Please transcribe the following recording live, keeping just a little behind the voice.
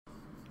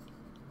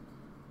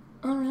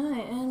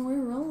Alright, and we're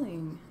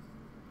rolling.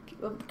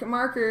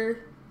 Marker.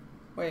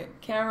 Wait,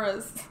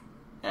 cameras.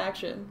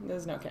 Action.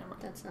 There's no camera.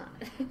 That's not.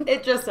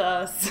 It's just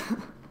us.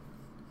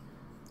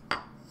 Are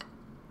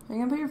you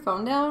gonna put your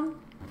phone down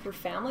for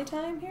family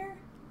time here?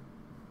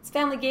 It's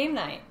family game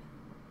night.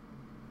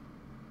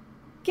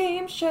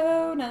 Game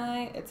show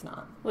night. It's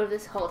not. What if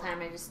this whole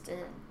time I just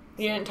didn't?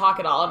 You didn't talk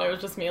at all, and it was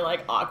just me,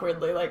 like,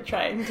 awkwardly, like,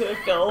 trying to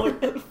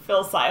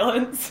fill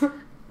silence.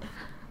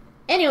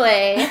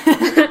 Anyway.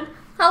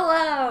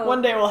 Hello.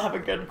 One day we'll have a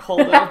good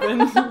cold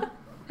open.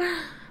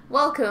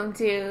 Welcome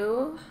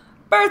to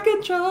Birth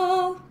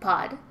Control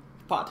Pod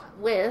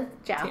with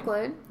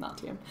Jacqueline. Not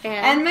Team.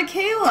 And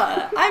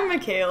Michaela. I'm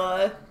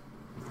Michaela.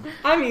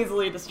 I'm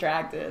easily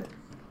distracted.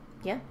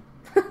 Yeah.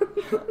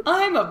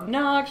 I'm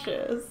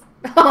obnoxious.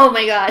 Oh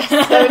my gosh,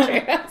 so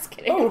true. I was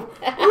kidding. Oh,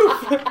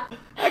 oof.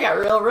 I got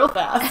real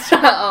fast.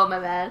 Oh, my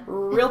bad.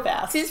 Real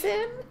fast. Too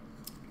soon?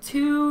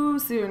 Too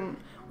soon.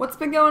 What's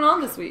been going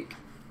on this week?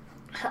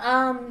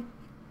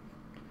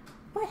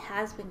 What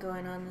has been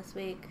going on this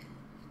week?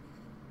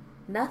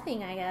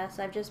 Nothing, I guess.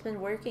 I've just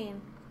been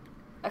working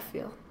I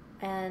feel.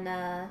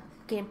 and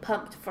getting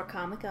pumped for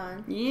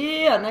Comic-Con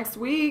Yeah, next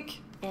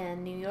week.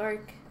 in New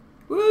York.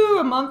 Woo,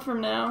 a month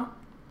from now.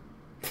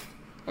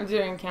 I'm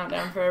doing a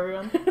countdown for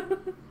everyone.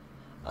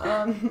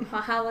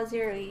 How was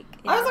your week?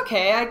 I was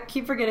okay. I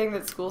keep forgetting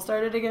that school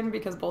started again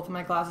because both of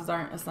my classes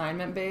aren't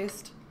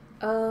assignment-based.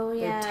 Oh,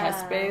 yeah. They're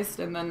test-based,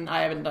 and then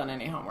I haven't done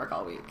any homework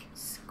all week.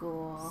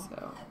 School.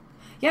 So,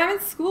 yeah, I'm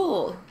in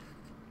school.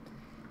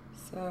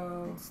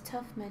 So, It's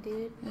tough, my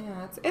dude.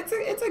 yeah,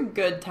 it's a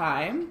good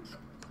time.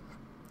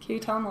 Can you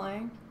tell I'm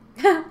lying?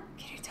 Can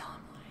you tell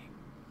I'm lying?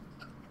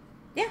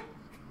 Yeah.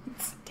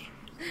 Damn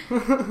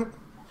it.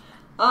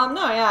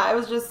 No, yeah, it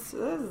was just,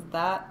 this is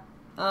that.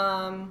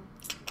 A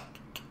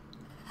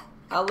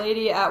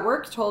lady at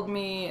work told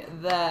me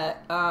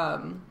that,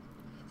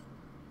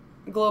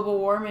 global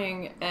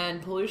warming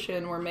and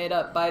pollution were made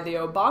up by the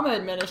Obama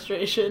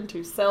administration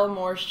to sell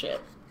more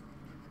shit.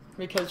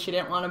 Because she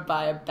didn't want to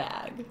buy a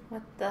bag.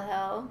 What the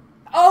hell?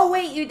 Oh,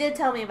 wait, you did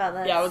tell me about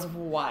that. Yeah, it was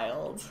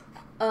wild.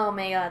 Oh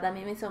my god, that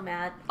made me so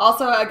mad.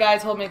 Also, a guy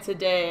told me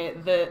today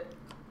that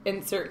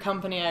insert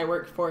company I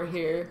work for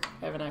here,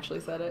 I haven't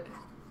actually said it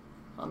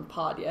on the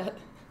pod yet,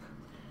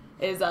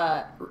 is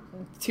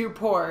too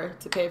poor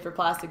to pay for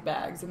plastic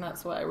bags, and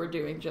that's why we're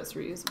doing just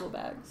reusable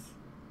bags.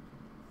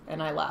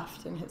 And I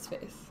laughed in his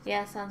face.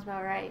 Yeah, sounds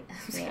about right.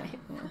 Yeah.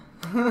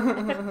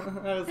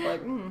 I was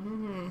like,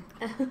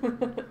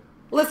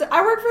 Listen,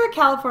 I work for a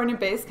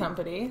California-based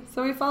company,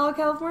 so we follow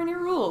California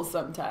rules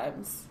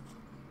sometimes.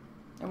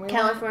 And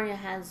California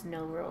has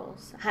no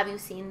rules. Have you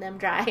seen them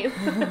drive?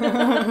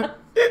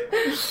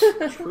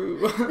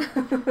 True.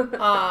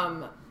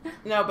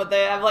 No, but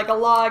they have like a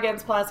law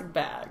against plastic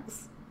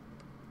bags.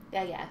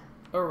 Yeah.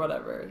 Or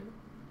whatever.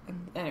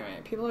 Anyway,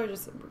 people are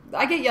just...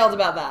 I get yelled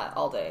about that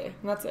all day,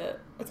 and that's it.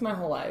 It's my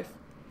whole life.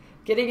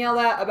 Getting yelled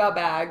at about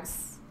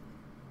bags.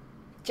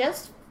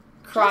 Just...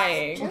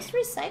 Crying. Just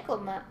recycle,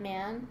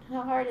 man.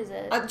 How hard is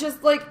it?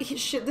 Just like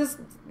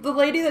the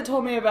lady that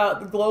told me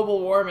about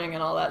global warming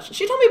and all that.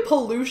 She told me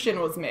pollution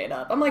was made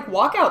up. I'm like,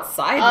 walk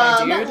outside,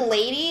 my dude.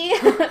 Lady.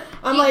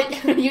 I'm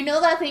like, you know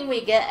that thing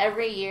we get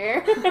every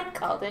year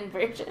called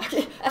inversion.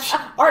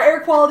 Our air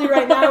quality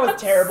right now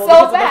is terrible So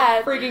because bad.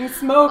 of the freaking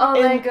smoke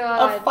my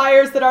God. of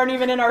fires that aren't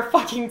even in our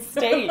fucking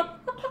state.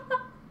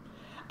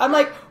 I'm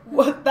like,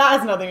 that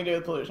has nothing to do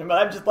with pollution,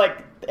 but I'm just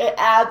like, it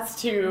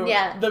adds to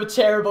the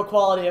terrible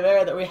quality of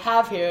air that we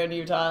have here in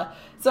Utah.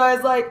 So I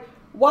was like,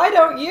 why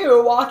don't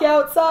you walk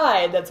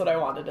outside? That's what I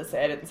wanted to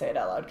say. I didn't say it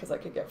out loud because I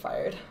could get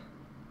fired.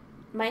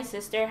 My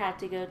sister had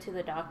to go to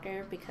the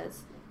doctor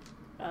because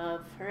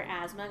of her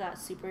asthma got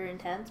super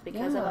intense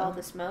because of all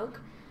the smoke.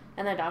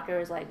 And the doctor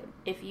was like,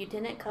 if you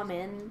didn't come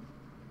in,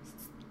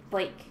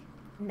 like,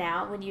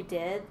 now when you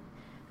did,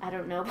 I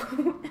don't know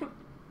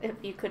if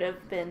you could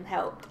have been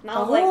helped. And I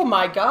was like,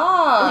 my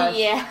gosh.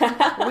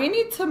 Yeah. We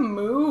need to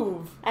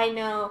move. I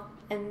know.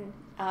 And,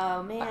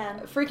 oh,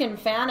 man. Freaking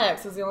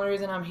Fanex is the only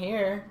reason I'm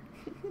here.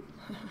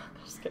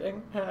 Just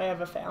kidding. I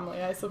have a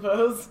family, I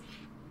suppose.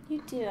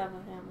 You do have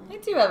a family. I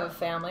do have a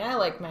family. I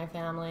like my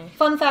family.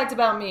 Fun fact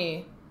about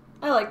me.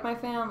 I like my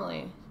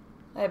family.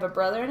 I have a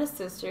brother and a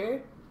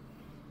sister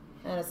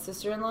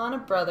sister-in-law and a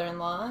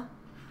brother-in-law,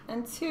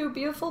 and 2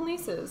 beautiful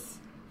nieces.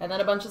 And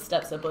then a bunch of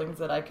step-siblings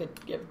that I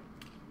could give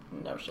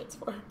no shits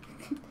for.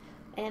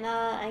 And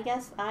I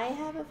guess I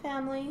have a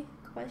family,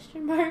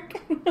 question mark.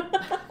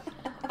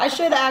 I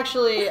should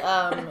actually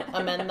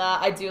amend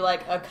that. I do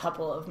like a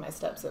couple of my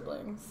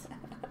step-siblings.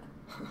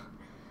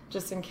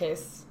 Just in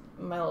case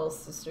my little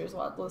sister's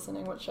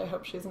listening, which I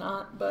hope she's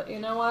not. But you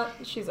know what?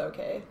 She's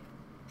okay.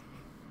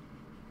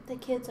 The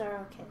kids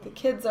are okay. The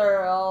kids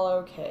are all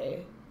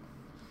okay.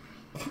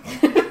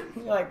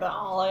 You like that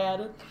all I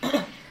added?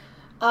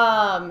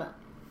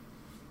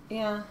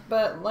 Yeah,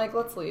 but, like,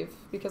 let's leave,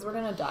 because we're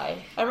gonna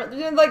die. I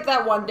remember, like,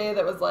 that one day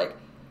that was, like,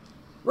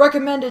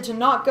 recommended to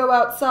not go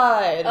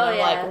outside. And I'm,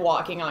 like,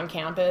 walking on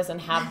campus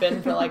and have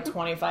been for, like,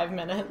 25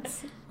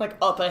 minutes. Like,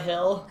 up a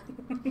hill.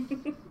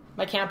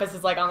 My campus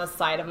is, like, on the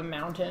side of a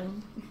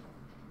mountain.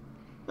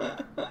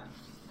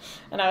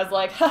 And I was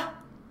like,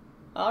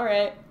 all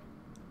right.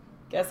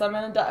 Guess I'm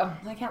gonna die.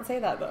 I can't say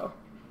that, though.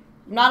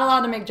 I'm not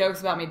allowed to make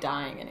jokes about me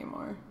dying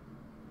anymore.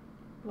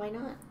 Why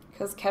not?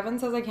 Because Kevin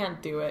says I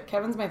can't do it.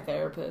 Kevin's my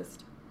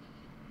therapist.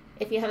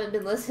 If you haven't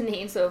been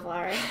listening so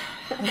far.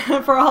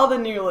 For all the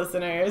new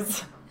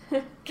listeners,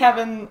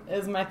 Kevin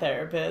is my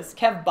therapist.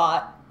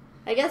 Kevbot.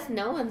 I guess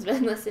no one's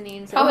been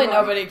listening so Probably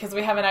far. nobody, because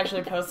we haven't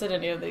actually posted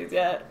any of these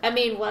yet. I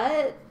mean,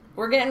 what?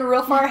 We're getting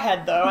real far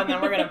ahead, though, and then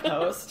we're going to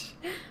post.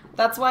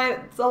 That's why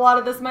a lot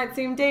of this might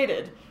seem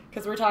dated,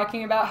 because we're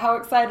talking about how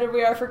excited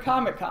we are for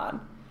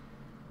Comic-Con.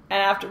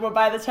 And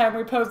by the time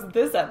we post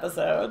this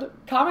episode,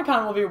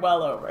 Comic-Con will be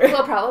well over.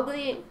 We'll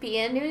probably be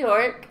in New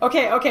York.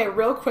 Okay,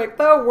 real quick,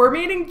 though, we're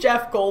meeting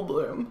Jeff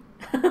Goldblum.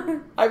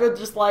 I would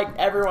just like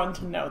everyone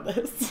to know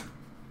this.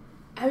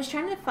 I was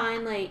trying to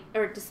find,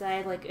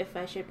 decide, if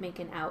I should make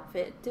an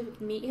outfit to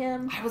meet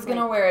him. I was going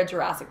to wear a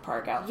Jurassic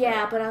Park outfit.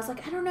 Yeah, but I was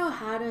like, I don't know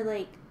how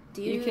to,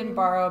 do... You can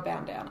borrow a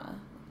bandana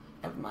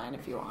of mine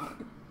if you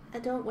want. I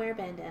don't wear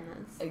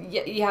bandanas.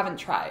 You haven't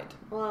tried.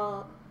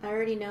 Well, I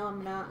already know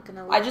I'm not going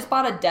to... I just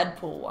bought a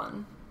Deadpool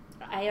one.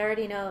 I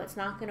already know it's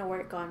not going to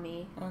work on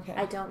me. Okay.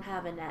 I don't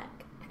have a neck.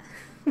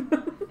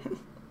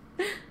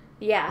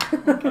 Yeah.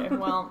 Okay,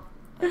 well...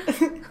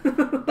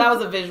 that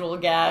was a visual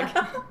gag.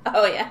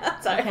 Oh, yeah.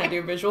 Sorry. I can't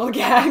do visual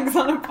gags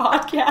on a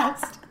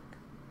podcast.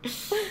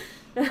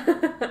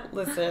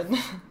 Listen.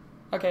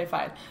 Okay,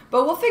 fine.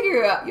 But we'll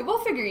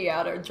figure you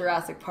out a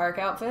Jurassic Park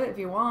outfit if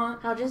you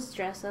want. I'll just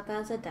dress up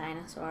as a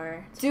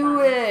dinosaur. It's Do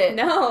fine. it!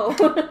 No!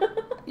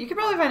 You could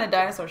probably find a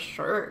dinosaur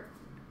shirt.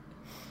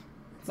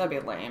 That'd be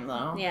lame,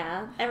 though.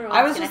 Yeah,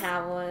 everyone's gonna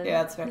have one.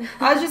 Yeah, that's fair.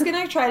 I was just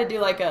gonna try to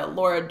do, a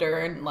Laura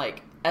Dern,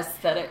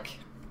 aesthetic.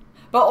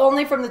 But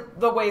only from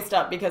the waist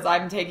up, because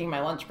I'm taking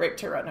my lunch break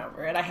to run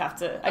over, and I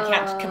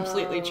can't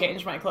completely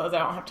change my clothes. I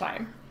don't have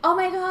time. Oh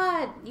my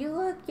god, you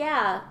look,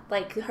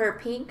 like her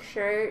pink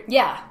shirt.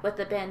 Yeah. With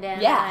the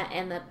bandana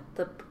and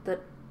the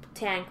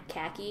tan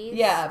khakis.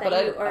 Yeah,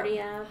 that you already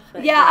have.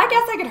 But I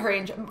guess I could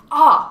arrange.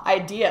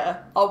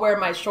 Idea. I'll wear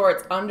my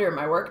shorts under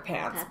my work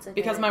pants.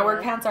 Because my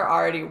work pants are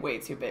already way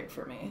too big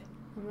for me.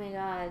 Oh my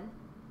god.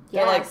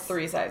 They're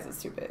 3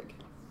 sizes too big.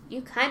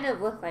 You kind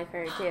of look like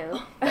her, too.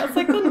 That's,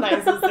 the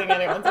nicest thing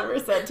anyone's ever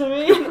said to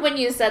me. When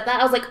you said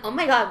that, I was like, oh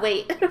my god,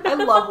 wait. I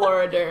love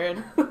Laura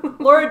Dern.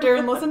 Laura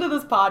Dern, listen to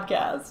this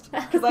podcast,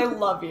 because I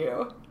love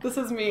you. This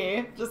is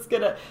me. Just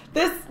gonna...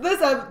 This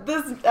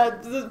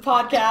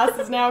podcast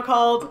is now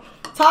called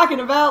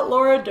Talking About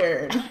Laura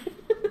Dern.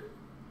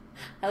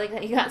 I like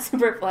that you got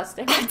super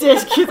flustered. I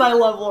did, because I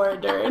love Laura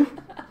Dern.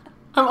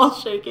 I'm all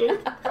shaking.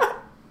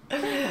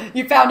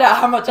 You found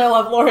out how much I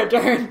love Laura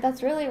Dern.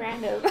 That's really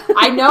random.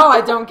 I know, I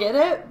don't get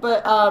it,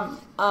 but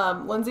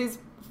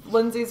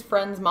Lindsay's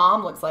friend's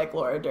mom looks like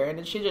Laura Dern,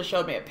 and she just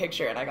showed me a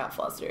picture, and I got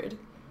flustered.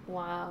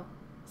 Wow.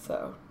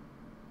 So,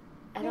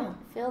 I don't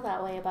feel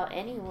that way about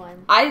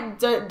anyone. I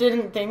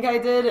didn't think I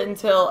did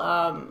until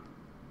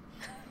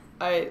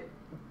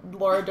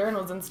Laura Dern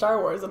was in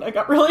Star Wars, and I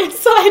got really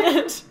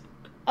excited.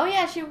 Oh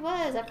yeah, she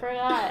was. I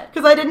forgot.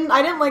 Because I didn't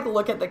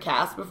look at the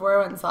cast before I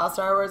went and saw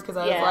Star Wars, because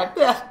I was like,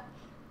 yeah.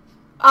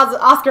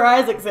 Oscar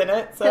Isaac's in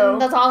it, so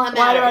that's all that matters.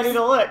 Why do I need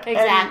to look?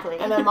 Exactly.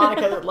 And then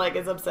Monica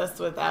is obsessed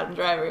with Adam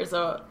Driver,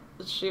 so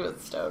she was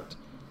stoked.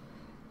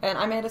 And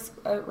I made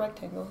a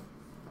rectangle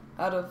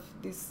out of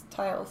these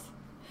tiles.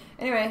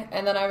 Anyway,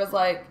 and then I was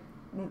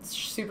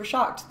super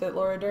shocked that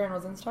Laura Dern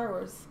was in Star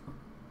Wars,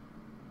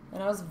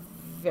 and I was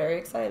very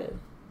excited.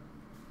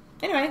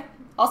 Anyway,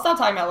 I'll stop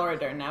talking about Laura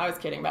Dern now. I was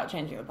kidding about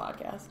changing the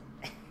podcast.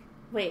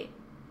 Wait,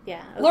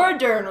 yeah. Okay. Laura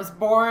Dern was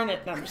born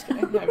at... No, I'm just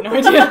kidding. I have no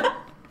idea.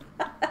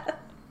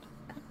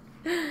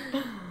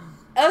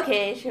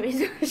 Okay, should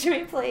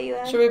we play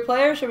then? Should we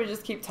play or should we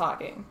just keep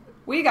talking?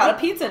 We got a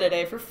pizza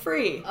today for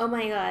free. Oh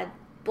my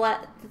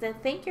god.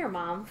 Thank your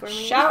mom for me.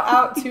 Shout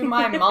out to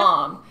my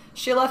mom.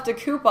 She left a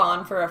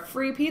coupon for a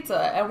free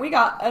pizza, and we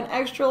got an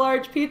extra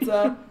large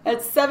pizza at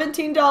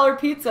 $17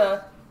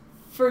 pizza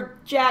for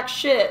jack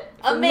shit.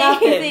 For amazing.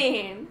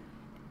 Nothing.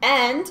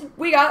 And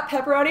we got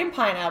pepperoni and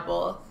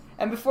pineapple.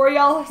 And before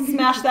y'all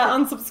smash that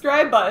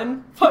unsubscribe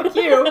button, fuck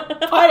you.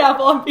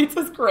 Pineapple on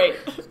pizza's great.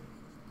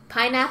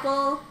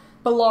 Pineapple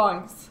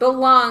belongs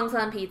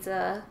on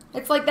pizza.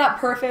 It's like that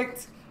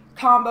perfect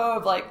combo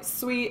of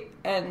sweet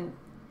and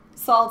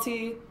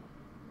salty.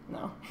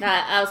 No.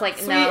 I was like,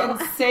 sweet no.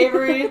 and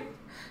savory.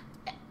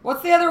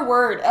 What's the other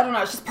word? I don't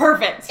know. It's just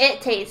perfect.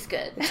 It tastes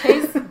good. It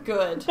tastes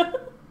good.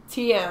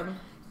 TM.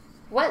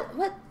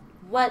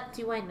 What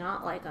do I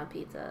not like on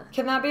pizza?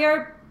 Can that be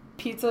our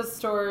pizza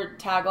store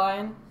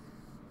tagline?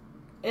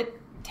 It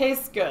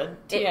tastes good.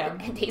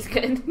 TM. It tastes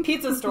good.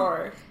 Pizza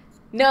store.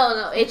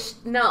 No,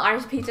 our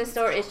pizza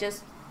store is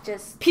just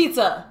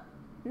pizza.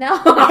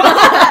 No.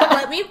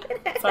 Let me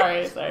finish.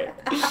 Sorry.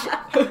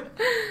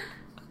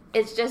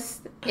 It's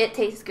just, it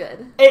tastes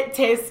good. It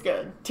tastes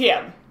good.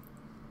 TM.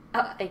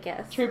 I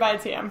guess. Should we buy a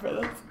TM for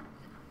this?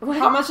 What?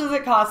 How much does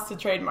it cost to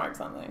trademark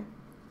something?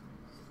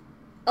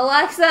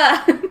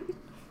 Alexa,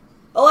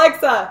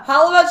 Alexa,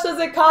 how much does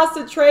it cost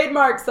to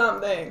trademark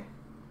something?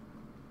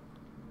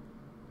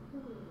 I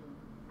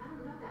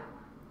don't know that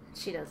one.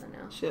 She doesn't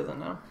know. She doesn't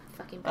know.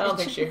 Fucking bitch. I don't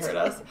think she heard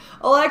us.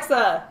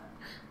 Alexa,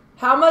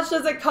 how much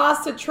does it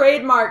cost to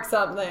trademark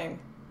something?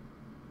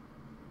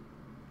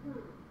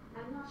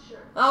 I'm not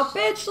sure. Oh,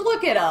 bitch,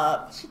 look it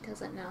up. She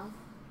doesn't know.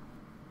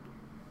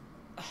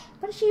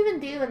 What does she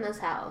even do in this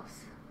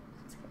house?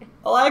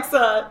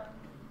 Alexa,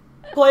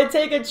 play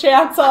Take a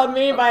Chance on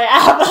Me by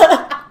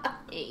ABBA.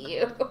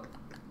 You.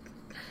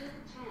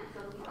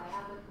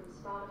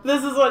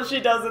 This is what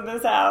she does in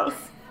this house.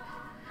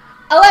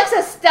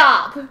 Alexa,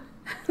 stop.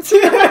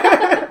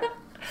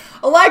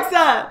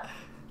 Alexa,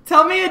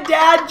 tell me a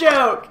dad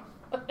joke.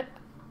 What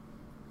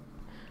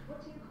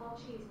do you call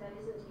cheese that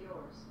isn't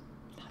yours?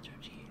 Nacho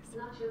cheese.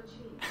 Nacho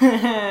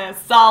cheese.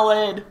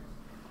 Solid.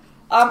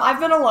 I've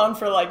been alone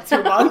for like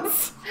 2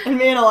 months, and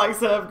me and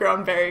Alexa have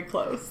grown very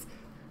close.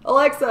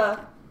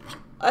 Alexa,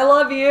 I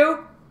love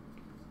you.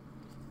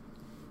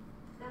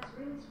 That's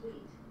really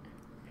sweet.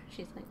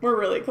 She's like, We're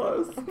really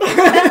close.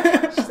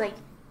 she's like,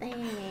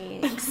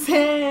 thanks.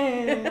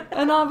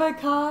 An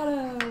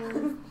avocado.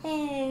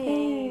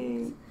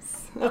 Thanks.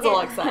 That's Okay.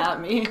 Alexa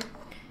at me.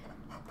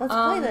 Let's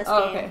play this game.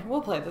 Okay,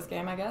 we'll play this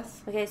game, I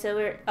guess. Okay,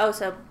 so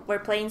we're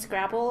playing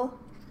Scrabble.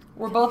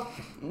 We're both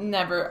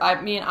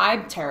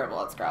I'm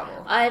terrible at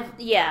Scrabble.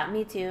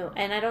 Me too.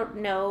 And I don't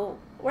know.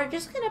 We're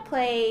just gonna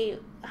play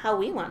how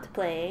we want to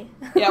play.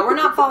 Yeah, we're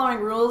not following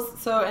rules,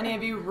 so any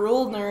of you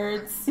rule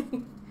nerds,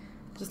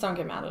 just don't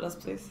get mad at us,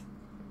 please.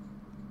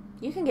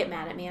 You can get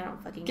mad at me. I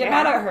don't fucking Get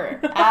care. mad at her.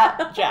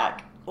 At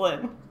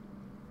Jacqueline.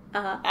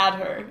 Uh-huh. At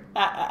her.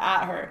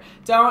 At her.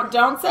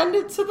 Don't send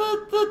it to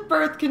the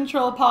birth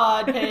control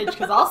pod page,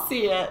 because I'll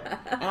see it,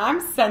 and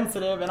I'm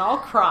sensitive, and I'll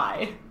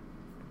cry.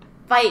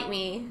 Fight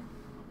me.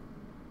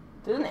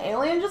 Did an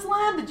alien just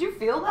land? Did you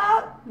feel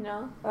that?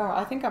 No. Oh,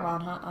 I think I'm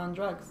on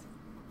drugs.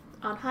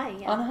 On high,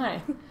 yeah. On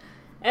high.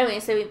 Anyway,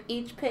 so we've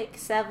each picked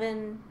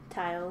 7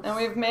 tiles. And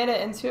we've made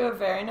it into a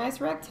very nice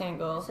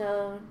rectangle.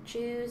 So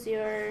choose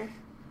your...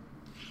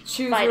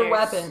 Choose fighters. your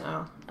weapon.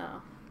 Oh.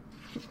 Oh.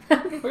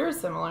 We were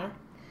similar.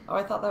 Oh,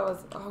 I thought that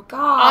was... Oh,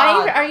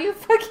 God. Are you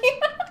fucking...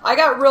 I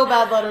got real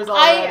bad letters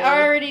already.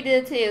 I already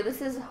did too.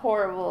 This is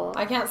horrible.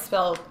 I can't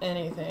spell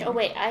anything. Oh,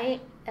 wait. I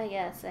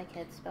guess I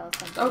can spell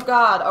something. Oh,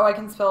 God. Oh, I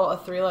can spell a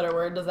 3-letter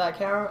word. Does that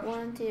count?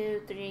 1,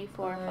 2, 3,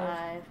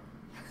 4,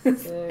 5.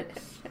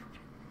 6.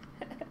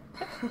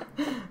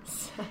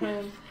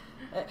 7.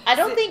 I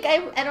don't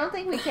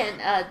think we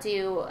can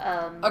do.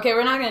 Okay,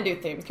 we're not gonna do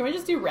themes. Can we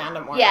just do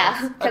random words?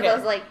 Yeah, because okay. I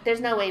was like, there's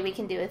no way we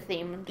can do a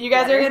theme. You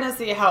guys are gonna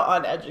see how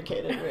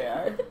uneducated we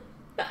are.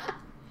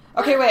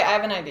 Okay, wait. I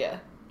have an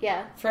idea.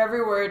 Yeah. For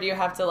every word, you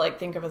have to like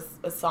think of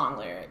a song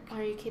lyric.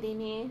 Are you kidding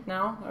me?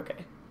 No?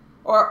 Okay.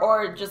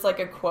 Or just like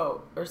a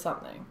quote or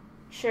something.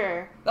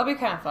 Sure. That'll be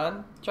kind of fun.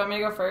 Do you want me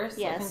to go first?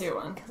 Yes. I can do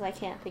one. Because I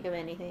can't think of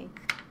anything.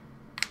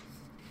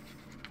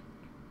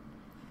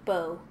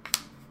 Bow.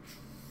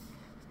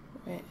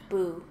 Wait.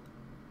 Boo.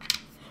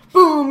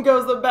 Boom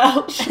goes the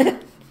belch.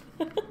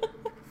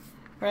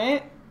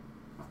 Right?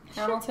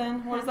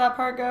 Hamilton? What does that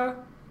part go?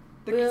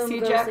 The Boom sea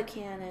goes jet? the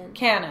cannon.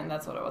 Cannon,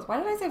 that's what it was. Why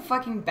did I say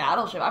fucking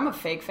battleship? I'm a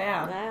fake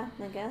fan. Yeah,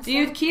 I guess. Do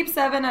you keep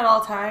 7 at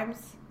all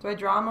times? Do I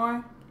draw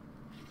more?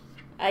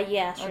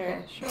 Yeah, sure.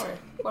 Okay, sure.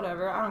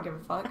 Whatever. I don't give a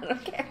fuck. I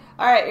don't care.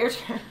 Alright, your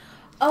turn.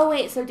 Oh,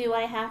 wait, so do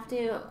I have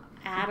to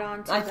add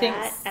on to I that? think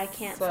I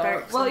can't so.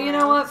 start Well, you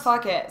somewhere know what? else?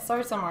 Fuck it.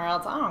 Start somewhere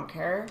else. I don't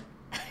care.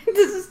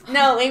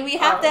 No, we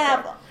have to okay.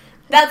 have...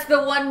 That's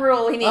the one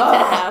rule we need to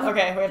have.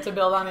 Okay, we have to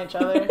build on each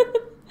other.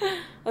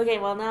 Okay,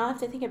 well, now I have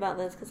to think about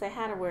this because I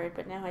had a word,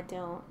 but now I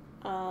don't.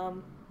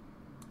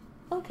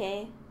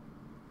 Okay.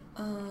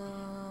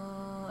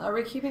 Are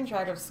we keeping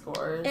track of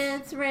scores?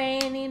 It's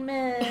raining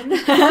men.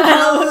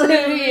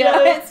 Hallelujah,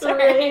 it's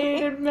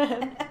raining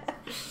men.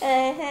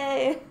 Hey,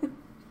 hey.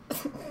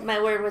 My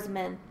word was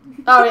men.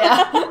 Oh,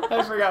 yeah.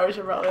 I forgot we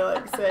should probably,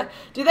 like, say.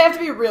 Do they have to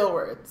be real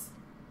words?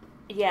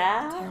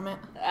 Yeah. Damn it.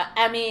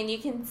 I mean, you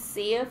can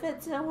see if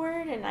it's a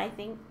word, and I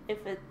think if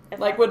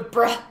Like, would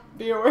breath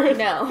be a word?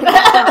 No.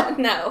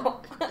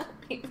 No.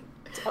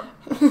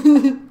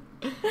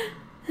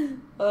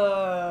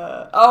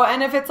 Oh,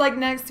 and if it's, like,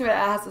 next to it, it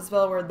has to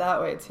spell a word that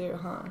way, too,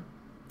 huh?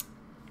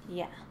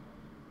 Yeah.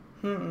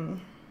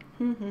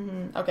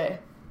 Okay.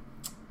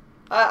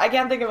 I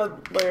can't think of a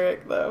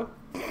lyric, though.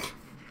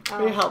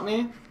 Can you help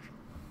me?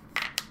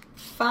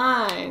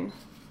 Fine.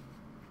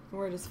 The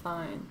word is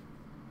fine.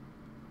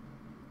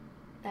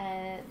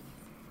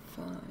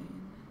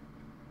 Fine.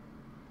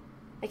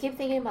 I keep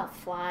thinking about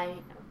fly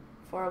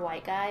for a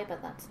white guy,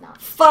 but that's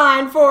not.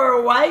 Fine for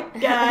a white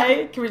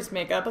guy. Can we just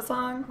make up a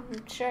song?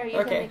 Sure, you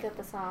can make up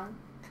a song.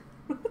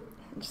 I'm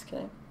just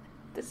kidding.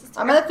 This is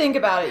I'm going to think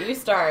about it. You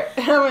start.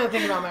 I'm going to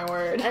think about my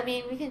word. I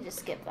mean, we can just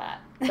skip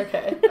that.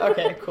 Okay.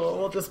 Okay, cool.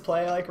 We'll just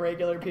play like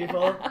regular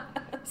people.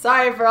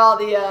 Sorry for all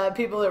the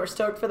people that were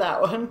stoked for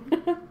that one.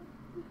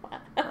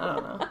 I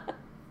don't know.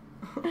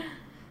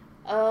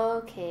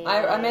 Okay.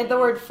 I made the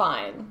word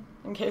fine,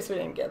 in case we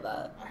didn't get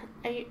that.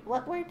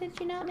 What word did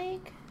you not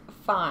make?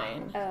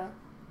 Fine. Oh.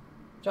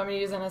 you want me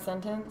to use it in a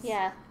sentence?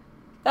 Yeah.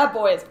 That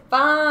boy is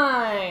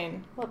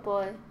fine. What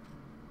boy?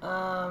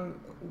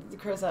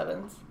 Chris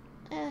Evans.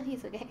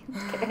 He's okay.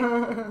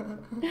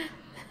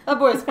 That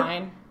boy's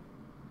fine.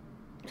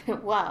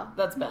 Wow.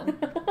 That's Ben.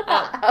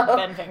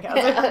 Ben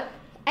Fankhauser.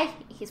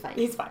 He's fine.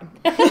 He's fine.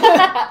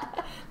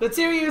 The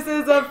two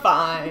uses of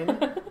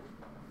fine.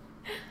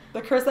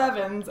 The Chris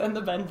Evans and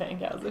the Ben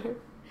Fankhauser.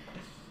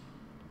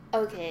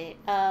 Okay.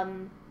 I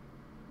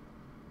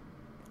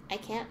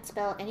can't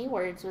spell any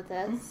words with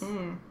this.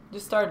 Mm-hmm.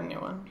 Just start a new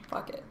one.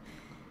 Fuck it.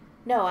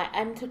 No,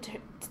 I'm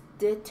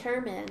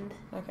determined.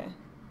 Okay.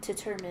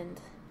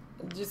 Determined.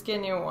 Just get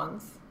new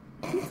ones.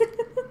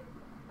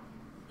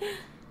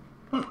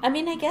 I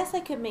mean, I guess I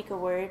could make a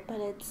word,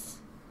 but it's...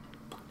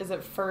 Is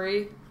it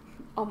furry?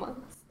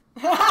 Almost.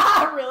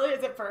 Really?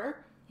 Is it fur?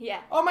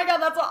 Yeah. Oh my god,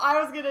 that's what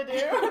I was gonna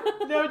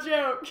do. No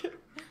joke.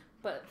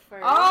 But fur.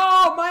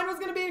 Oh, mine was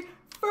gonna be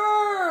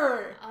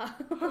fur.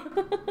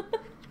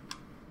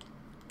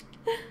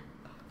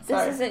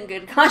 This isn't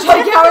good Like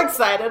content. how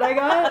excited I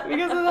got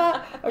because of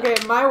that. Okay,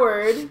 my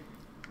word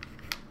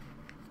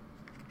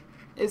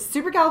is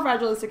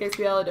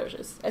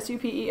supercalifragilisticexpialidocious.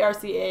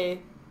 SUPERCA.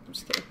 I'm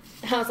just kidding.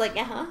 I was like,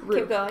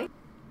 keep going.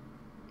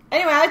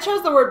 Anyway, I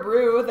chose the word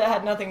brew that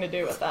had nothing to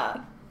do with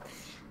that.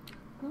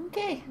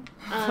 Okay.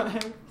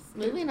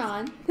 Moving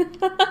on.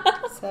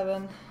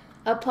 7.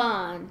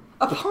 Upon.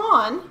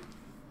 Upon.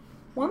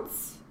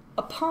 Once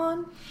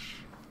upon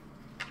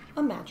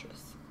a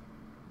mattress.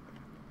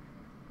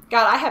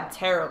 God, I have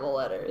terrible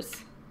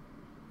letters.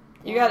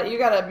 You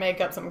gotta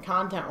make up some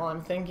content while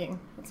I'm thinking.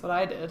 That's what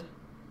I did.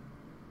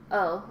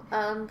 Oh,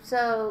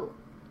 so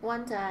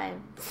one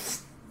time.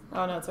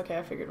 Oh no, it's okay.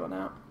 I figured one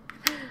out.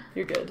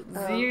 You're good.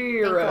 Oh,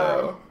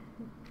 0.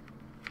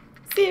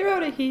 0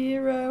 to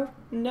hero.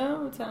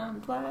 No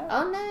time flat.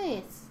 Oh,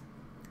 nice.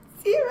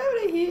 0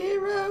 to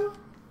hero.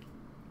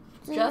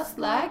 Just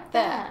like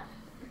that.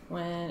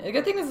 A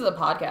good thing this is a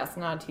podcast,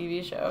 not a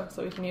TV show,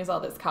 so we can use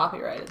all this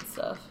copyrighted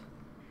stuff.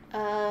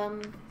 I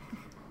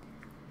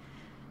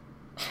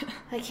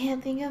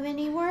can't think of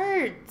any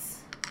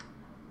words.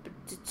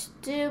 Is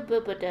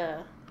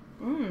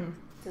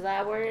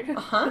that a word?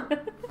 Uh-huh.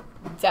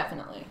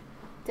 Definitely.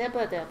 I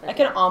I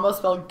can almost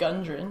spell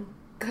Gundren.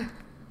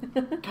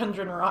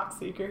 Gundren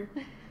Rockseeker.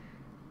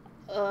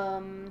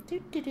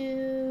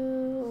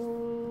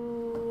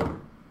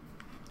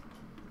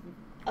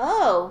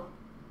 Oh.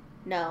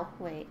 No,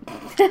 wait.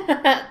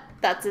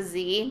 That's a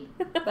Z.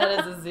 That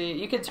is a Z.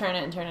 You could turn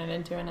it and turn it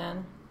into an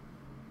N.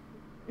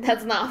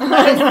 That's not what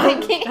I was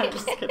thinking. I'm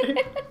just kidding.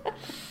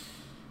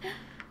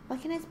 Why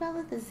can I spell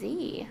with a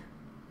Z?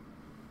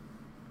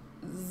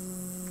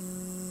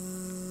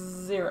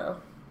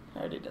 0. I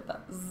already did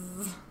that.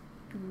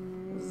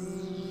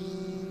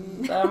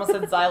 I almost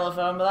said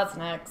xylophone, but that's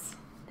next.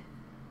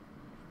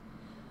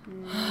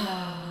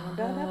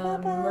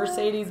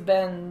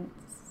 Mercedes-Benz.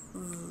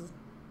 Doesn't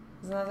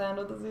that sound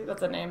with a Z?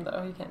 That's a name,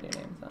 though. You can't do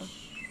names,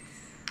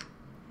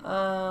 though.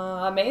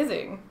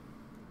 Amazing.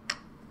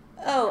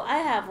 Oh, I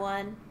have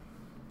one.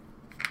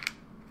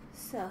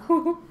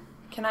 So.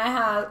 Can I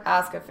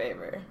ask a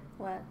favor?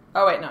 What?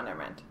 Oh, wait, no, never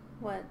mind.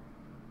 What?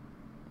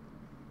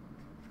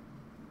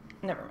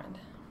 Never mind.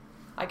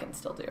 I can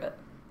still do it.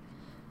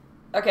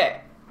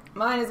 Okay.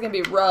 Mine is going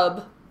to be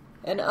rub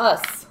and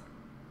us.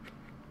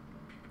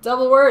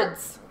 Double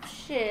words.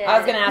 Shit. I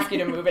was going to ask you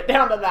to move it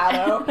down to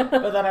that,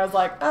 but then I was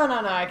like, oh,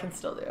 no, I can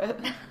still do it.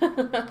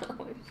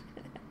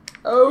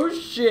 Oh,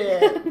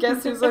 shit.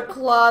 Guess who's a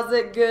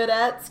closet good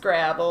at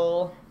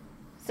Scrabble?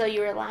 So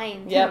you were lying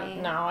to me. Yep,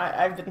 no,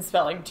 I've been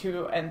spelling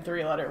 2 and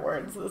 3 letter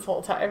words this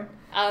whole time.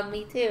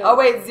 Me too. Oh,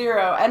 wait,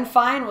 0. And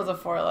fine was a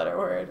 4-letter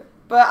word.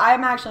 But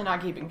I'm actually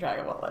not keeping track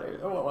of what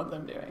ones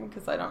I'm doing,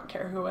 because I don't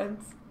care who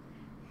wins.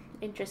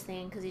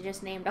 Interesting, because you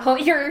just named all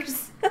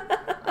yours.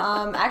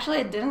 Actually,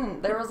 I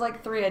didn't. There was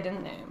like 3 I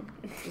didn't name.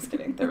 Just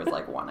kidding. There was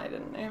like 1 I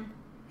didn't name.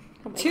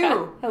 Oh my 2.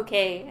 God.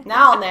 Okay.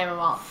 Now I'll name them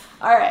all.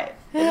 All right.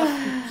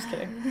 Just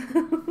kidding.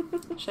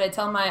 Should I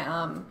tell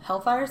my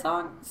Hellfire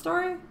song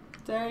story?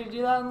 Did I already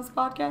do that on this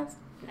podcast?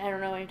 I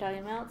don't know what you're talking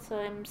about, so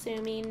I'm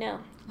assuming no.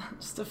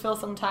 Just to fill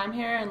some time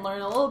here and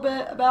learn a little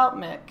bit about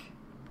Mick.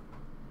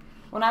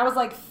 When I was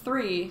like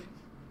 3,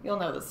 you'll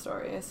know this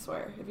story, I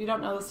swear. If you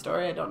don't know the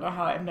story, I don't know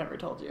how I've never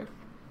told you.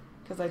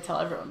 Because I tell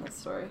everyone this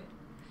story.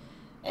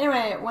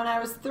 Anyway, when I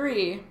was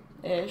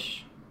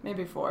 3-ish,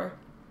 maybe 4,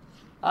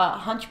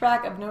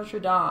 Hunchback of Notre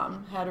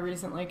Dame had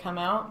recently come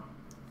out.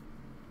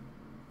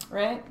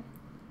 Right?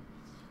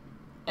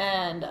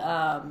 And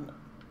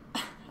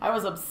I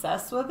was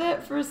obsessed with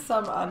it for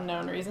some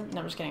unknown reason.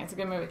 No, I'm just kidding. It's a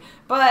good movie.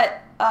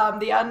 But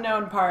the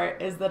unknown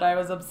part is that I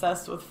was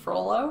obsessed with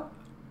Frollo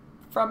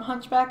from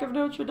Hunchback of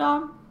Notre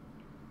Dame,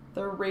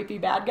 the rapey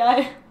bad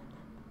guy.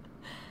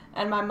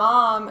 And my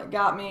mom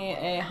got me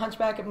a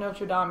Hunchback of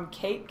Notre Dame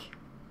cake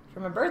for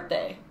my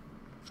birthday.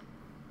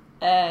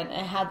 And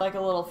it had like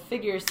a little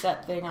figure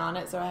set thing on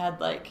it, so I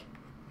had like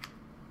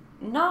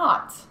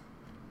not.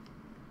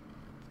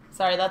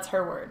 Sorry, that's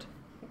her word.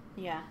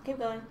 Yeah, keep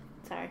going.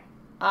 Sorry.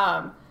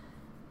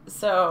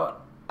 So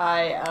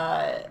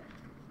I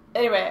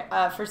Anyway,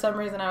 for some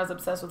reason I was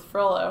obsessed with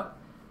Frollo.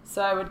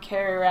 So I would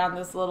carry around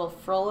this little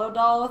Frollo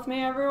doll with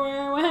me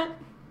everywhere I went.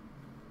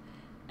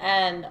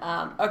 And,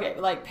 okay,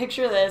 like,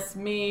 picture this,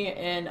 me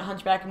in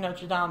Hunchback of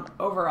Notre Dame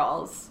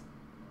overalls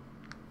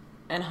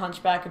and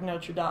Hunchback of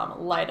Notre Dame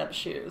light-up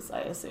shoes,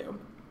 I assume.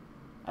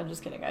 I'm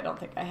just kidding, I don't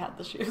think I had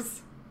the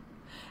shoes.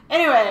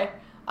 Anyway,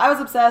 I was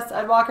obsessed.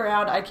 I'd walk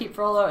around, I'd keep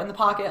Frollo in the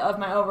pocket of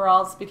my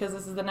overalls because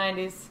this is the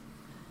 90s.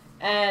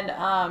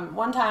 And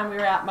one time we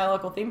were at my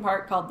local theme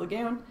park called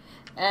Lagoon,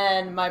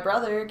 and my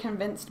brother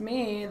convinced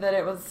me that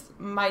it was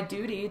my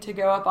duty to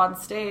go up on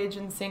stage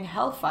and sing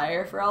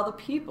Hellfire for all the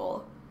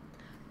people.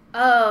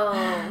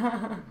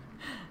 Oh.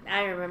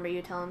 I remember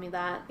you telling me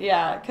that.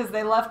 Yeah, because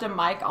they left a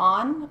mic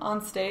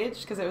on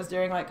stage because it was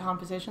during, like,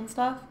 competition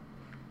stuff.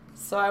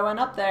 So I went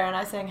up there and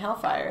I sang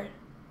Hellfire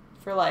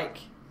for, like,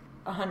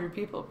 100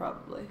 people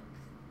probably.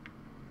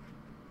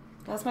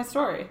 That's my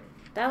story.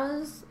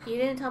 You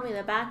didn't tell me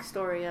the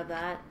backstory of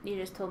that. You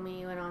just told me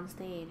you went on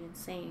stage and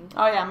sang.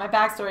 Oh yeah, my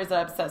backstory is that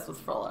I'm obsessed with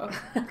Frollo.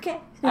 Okay.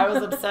 I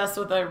was obsessed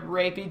with a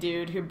rapey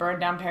dude who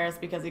burned down Paris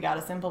because he got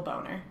a simple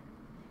boner.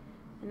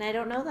 And I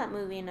don't know that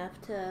movie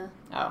enough to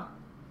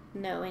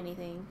know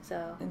anything,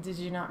 so... And did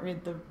you not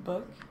read the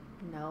book?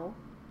 No.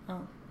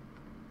 Oh.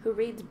 Who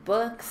reads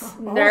books?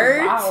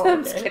 Nerds? Wow,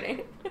 I'm just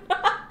kidding.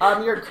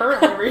 You're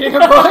currently reading a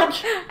book.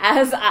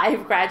 As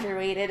I've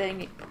graduated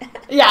and...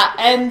 Yeah,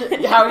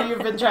 and how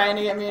you've been trying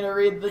to get me to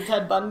read the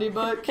Ted Bundy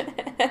book.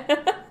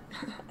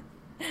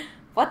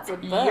 What's a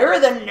book? You're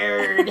the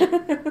nerd.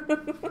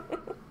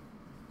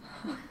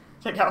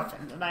 Check how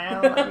offended I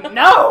am.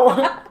 No!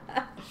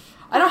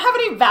 I don't have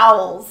any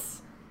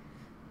vowels.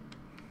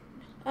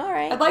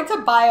 Alright. I'd like to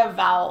buy a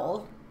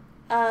vowel.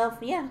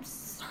 Yeah,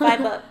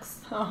 $5.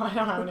 Oh, I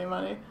don't have any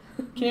money.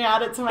 Can you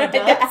add it to my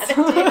debts?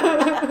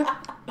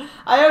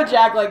 I owe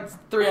Jack like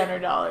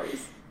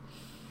 $300.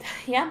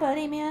 Yeah,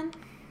 buddy, man.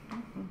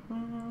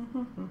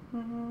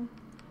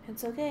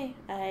 It's okay.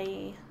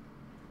 I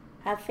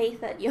have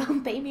faith that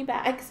you'll pay me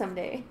back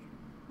someday.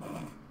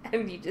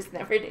 And you just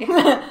never do.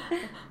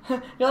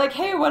 You're like,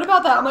 hey, what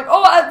about that? I'm like,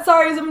 oh, I'm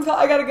sorry, someone's call.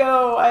 I gotta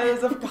go.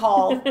 There's a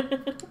call.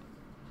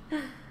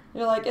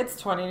 You're like, it's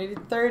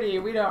 2030.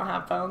 We don't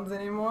have phones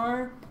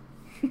anymore.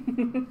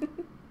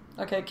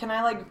 Okay, can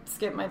I, like,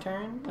 skip my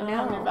turn? I don't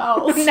have any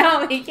vowels.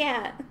 No, you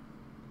can't.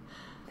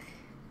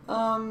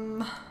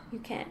 You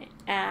can't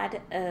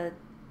add a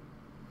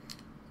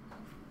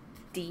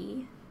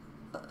D.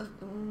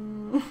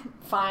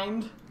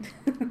 Find.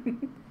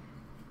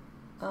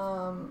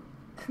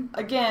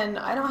 Again,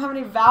 I don't have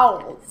any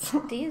vowels.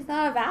 D is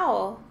not a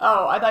vowel.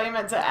 Oh, I thought you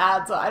meant to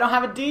add, so I don't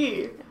have a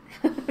D.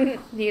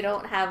 You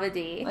don't have a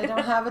D. I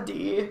don't have a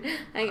D.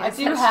 I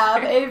do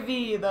have a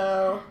V,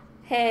 though.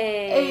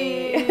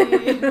 Hey.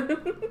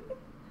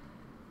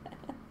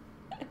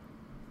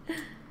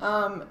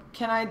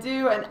 Can I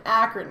do an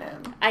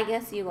acronym? I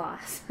guess you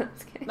lost. I'm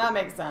just kidding. That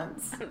makes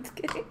sense. I'm just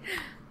kidding.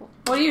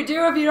 What do you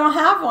do if you don't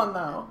have one,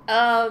 though?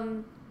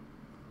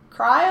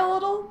 Cry a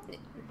little?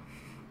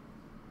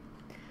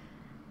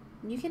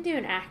 You can do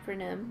an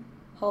acronym.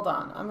 Hold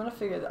on. I'm going to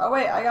figure Oh,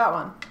 wait. I got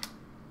one.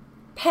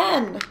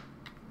 Pen.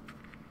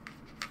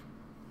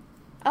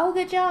 Oh,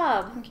 good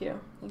job. Thank you.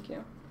 Thank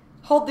you.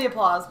 Hold the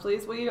applause,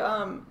 please. Will you,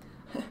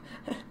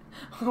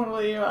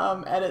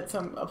 edit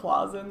some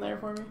applause in there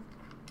for me?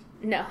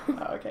 No.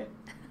 Oh, okay.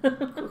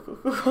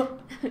 Cool.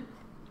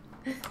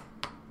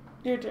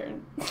 Your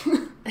turn.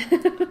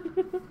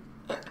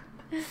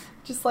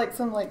 Just like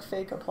some like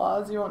fake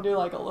applause. You won't do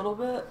like a little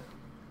bit?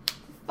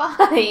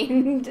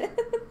 Fine.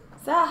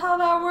 Is that how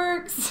that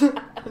works?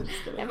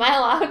 Am I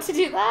allowed to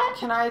do that?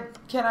 Can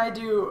I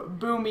do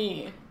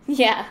boomy?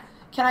 Yeah.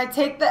 Can I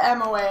take the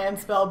M away and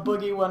spell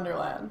Boogie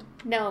Wonderland?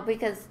 No,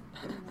 because...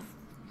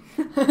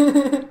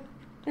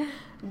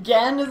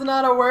 Gen is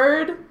not a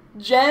word?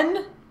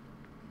 Jen?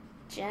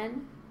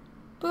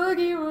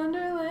 Boogie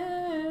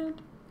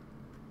Wonderland.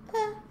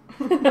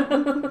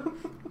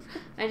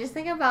 I just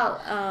think about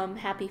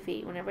Happy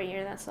Feet whenever I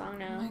hear that song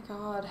now. Oh my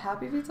god,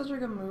 Happy Feet's such a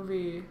good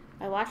movie.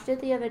 I watched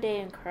it the other day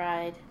and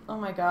cried. Oh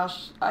my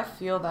gosh, I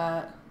feel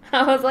that.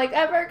 I was like,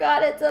 I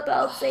forgot it's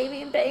about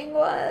saving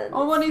penguins.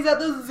 Oh, when he's at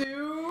the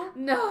zoo?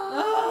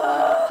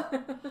 No.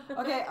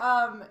 Okay,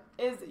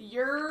 is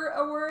 "you're"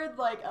 a word,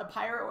 like a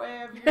pirate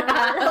way of "you're"?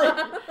 Like,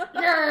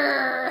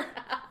 "you're"?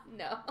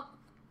 No.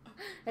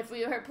 If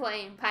we were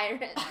playing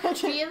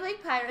pirates. Me and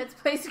like pirates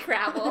play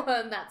Scrabble,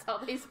 and that's how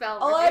they spell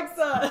words.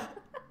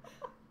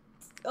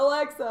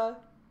 Alexa,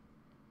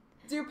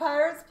 do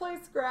pirates play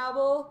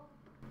Scrabble?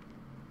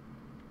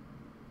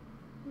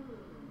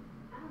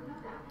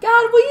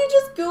 God, will you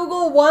just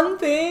Google one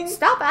thing?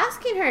 Stop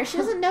asking her. She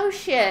doesn't know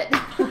shit.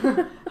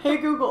 Hey,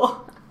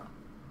 Google.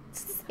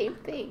 It's the same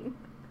thing.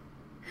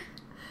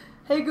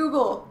 Hey,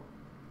 Google.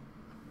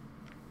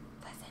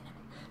 Listen to me.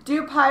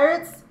 Do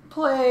pirates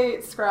play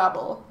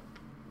Scrabble?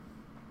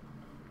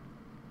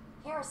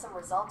 Here are some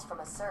results from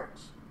a search.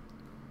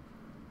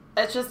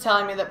 It's just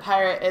telling me that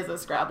pirate is a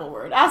Scrabble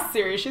word. Ask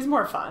Siri. She's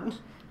more fun.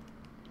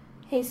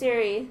 Hey,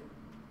 Siri.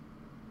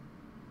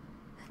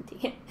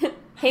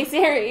 Hey,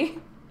 Siri.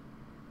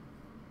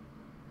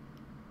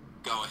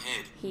 go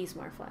ahead. He's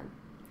more fun.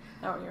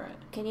 Oh, you're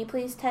right. Can you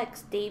please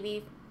text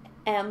Davey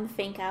M.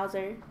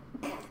 Finkhauser?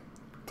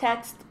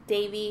 Text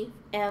Davey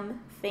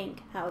M.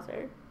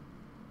 Finkhauser.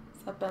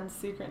 Is that Ben's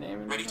secret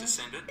name? Ready to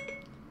send it?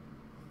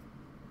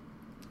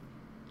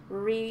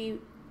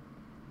 Rewrite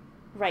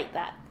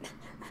that.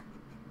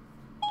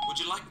 Would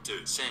you like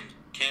to send,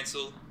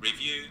 cancel,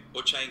 review,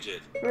 or change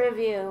it?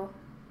 Review.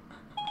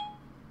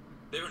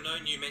 There are no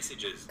new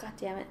messages. God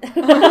damn it.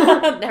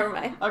 Never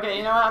mind. Okay,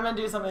 you know what? I'm going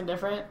to do something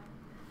different.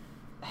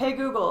 Hey,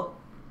 Google.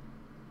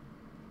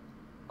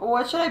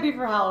 What should I be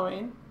for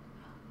Halloween?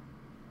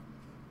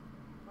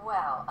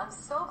 Wow, I'm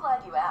so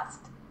glad you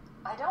asked.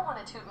 I don't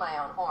want to toot my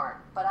own horn,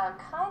 but I'm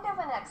kind of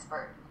an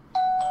expert.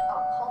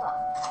 Oh, hold on.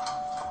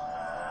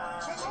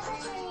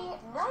 Trick-or-treat!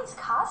 Nice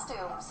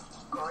costumes.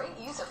 Great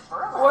use of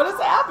burlap. What is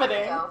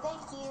happening?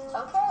 Thank you.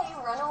 Okay,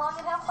 run along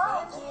and have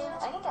fun. Thank you.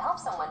 I need to help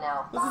someone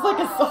now. This is like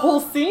a whole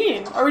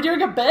scene. Are we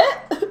doing a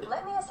bit?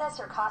 Let me assess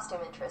your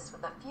costume interests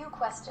with a few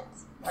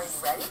questions. Are you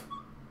ready?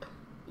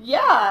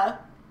 Yeah.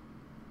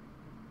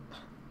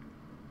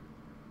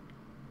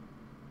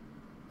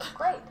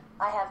 Great.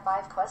 I have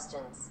 5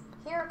 questions.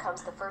 Here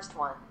comes the first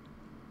one.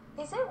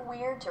 Is it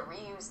weird to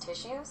reuse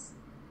tissues?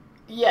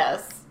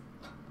 Yes.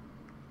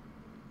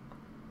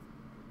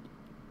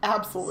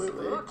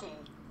 Absolutely. Spooky.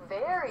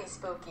 Very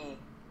spooky.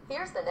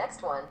 Here's the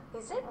next one.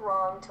 Is it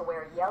wrong to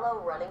wear yellow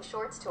running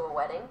shorts to a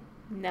wedding?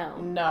 No.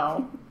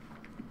 No.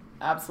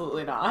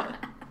 Absolutely not.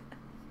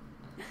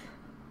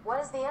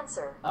 What is the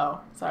answer?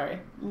 Oh, sorry.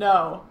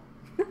 No.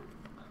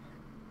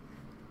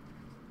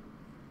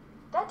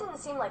 That didn't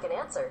seem like an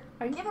answer.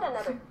 Give it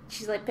another.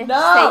 She's like, bitch,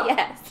 No. say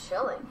yes.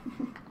 Chilling.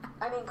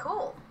 I mean,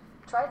 cool.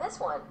 Try this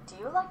one. Do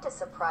you like to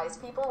surprise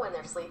people when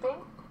they're sleeping?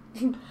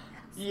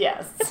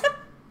 Yes.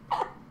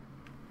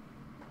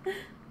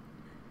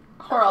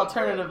 Or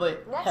alternatively,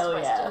 great. Next hell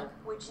question. yeah.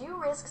 Would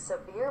you risk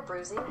severe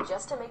bruising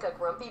just to make a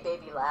grumpy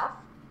baby laugh?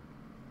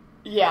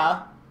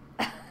 Yeah.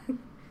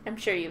 I'm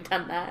sure you've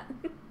done that.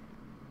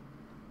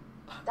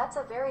 That's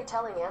a very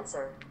telling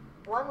answer.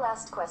 One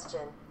last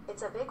question.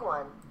 It's a big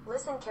one.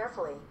 Listen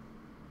carefully.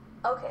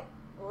 Okay,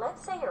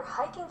 let's say you're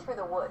hiking through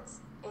the woods,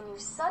 and you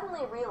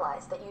suddenly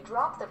realize that you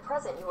dropped the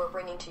present you were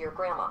bringing to your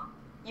grandma.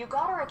 You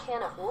got her a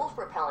can of wolf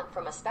repellent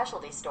from a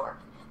specialty store.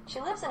 She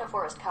lives in a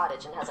forest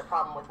cottage and has a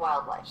problem with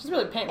wildlife. She's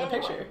really painting a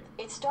Anyway, picture.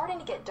 it's starting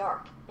to get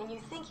dark, and you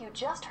think you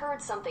just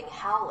heard something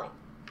howling.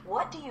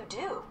 What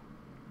do?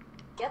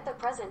 Get the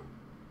present,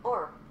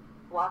 or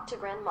walk to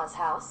Grandma's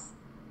house?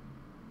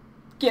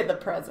 Get the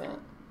present.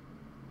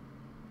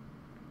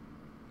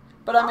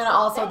 But I'm going to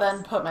also thanks.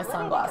 then put my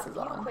sunglasses Let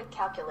me make a few on. quick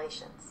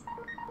calculations.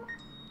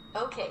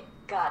 Okay,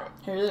 got it.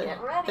 Here it is.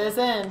 Get ready. This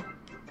in.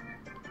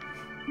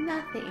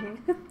 Nothing.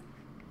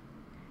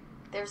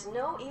 There's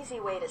no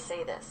easy way to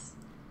say this.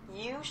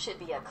 You should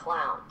be a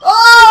clown.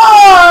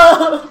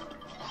 Oh!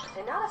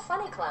 And not a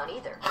funny clown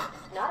either.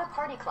 Not a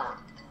party clown.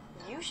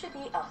 You should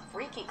be a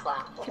freaky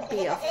clown. Could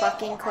be a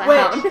fucking clown.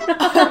 Wait.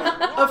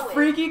 A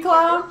freaky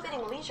clown? A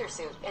fitting leisure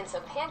suit and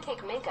some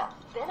pancake makeup.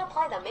 Then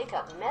apply the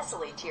makeup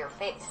messily to your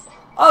face.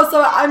 Oh,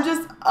 so I'm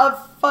just a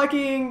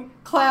fucking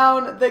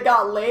clown that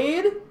got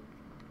laid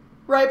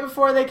right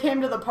before they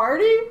came to the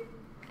party?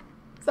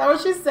 Is that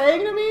what she's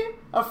saying to me?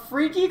 A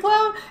freaky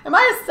clown? Am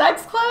I a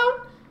sex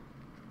clown?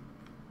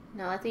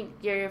 No, I think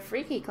you're a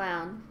freaky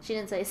clown. She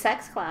didn't say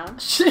sex clown.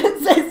 She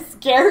didn't say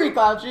scary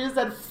clown. She just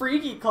said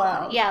freaky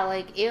clown. Yeah,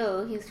 like,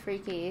 ew, he's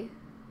freaky.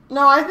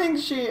 No, I think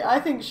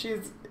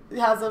she's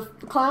has a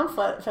clown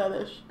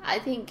fetish. I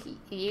think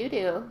you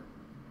do.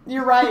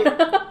 You're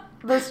right.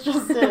 This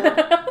just did.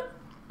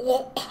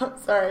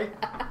 Sorry.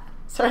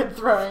 Started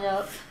throwing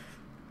up.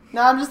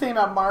 Now I'm just thinking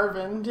about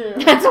Marvin, too.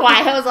 That's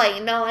why I was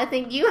like, no, I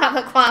think you have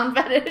a clown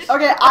fetish.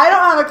 Okay, I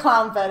don't have a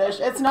clown fetish.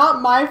 It's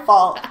not my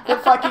fault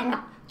that fucking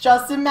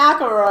Justin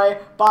McElroy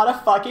bought a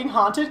fucking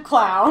haunted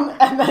clown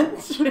and then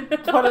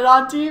put it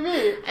on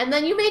TV. And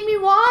then you made me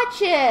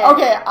watch it.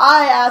 Okay,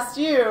 I asked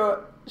you,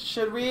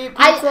 should we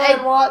pizza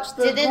and watch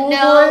the didn't Ghoul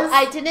know. Boys?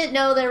 I didn't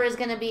know there was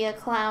going to be a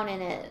clown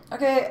in it.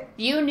 Okay,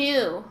 You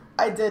knew.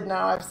 I did know.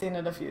 I've seen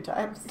it a few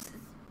times.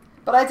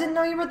 But I didn't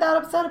know you were that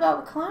upset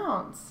about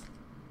clowns.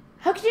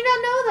 How could you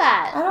not know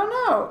that? I don't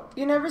know.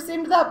 You never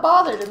seemed that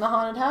bothered in the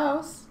haunted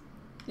house.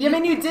 I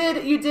mean, you did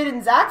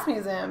in Zach's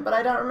museum, but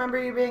I don't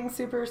remember you being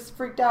super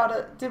freaked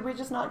out. Did we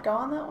just not go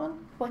on that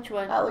one? Which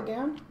one? At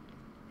Lagoon?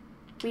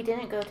 We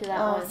didn't go to that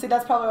Oh, one. see,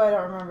 that's probably why I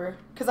don't remember.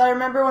 Because I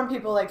remember when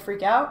people, like,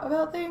 freak out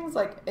about things,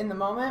 like, in the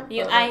moment.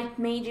 I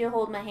made you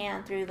hold my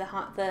hand through the...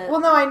 Well,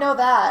 no, I know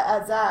that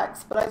at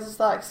Zach's, but I just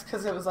thought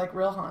because it was, like,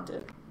 real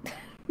haunted.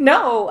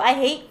 No, I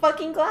hate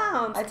fucking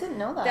clowns. I didn't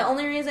know that. The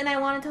only reason I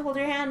wanted to hold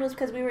your hand was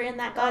because we were in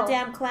that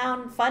goddamn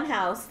clown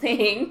funhouse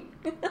thing.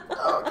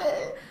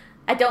 Okay.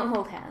 I don't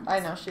hold hands. I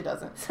know, she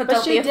doesn't. So but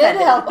don't she be did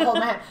offended. hold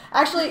my hand.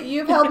 Actually,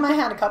 you've held my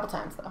hand a couple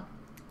times, though.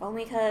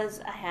 Only because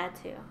I had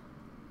to.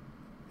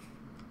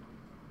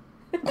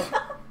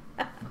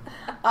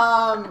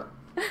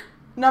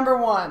 Number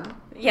one.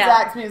 Yeah.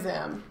 Zach's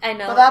Museum. I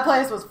know. But that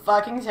place was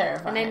fucking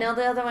terrifying. And I know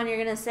the other one you're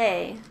going to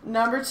say.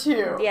 Number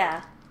two.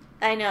 Yeah,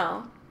 I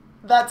know.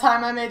 That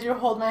time I made you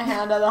hold my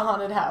hand at a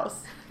haunted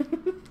house.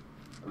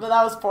 But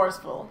that was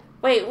forceful.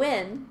 Wait,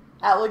 when?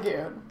 At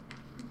Lagoon.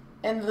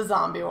 In the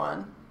zombie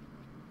one.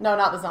 No,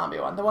 not the zombie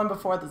one. The one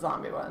before the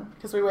zombie one.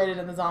 Because we waited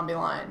in the zombie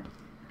line.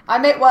 I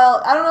don't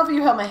know if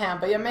you held my hand,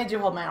 but I made you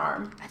hold my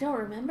arm. I don't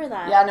remember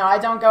that. Yeah, no, I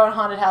don't go in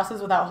haunted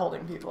houses without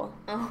holding people.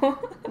 Oh.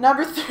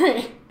 Number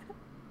 3.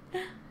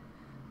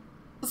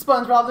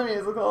 SpongeBob the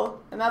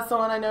Musical. And that's the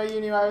one I know you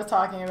knew I was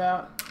talking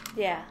about.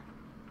 Yeah.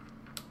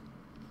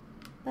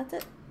 That's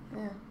it.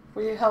 Yeah.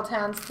 We held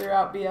hands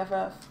throughout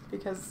BFF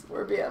because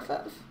we're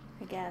BFF.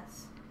 I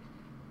guess.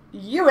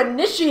 You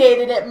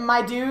initiated it,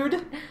 my dude.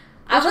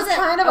 Which was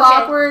kind of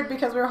awkward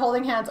because we were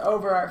holding hands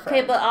over our friend.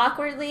 Okay, but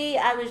awkwardly,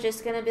 I was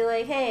just going to be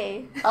like,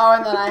 hey. Oh,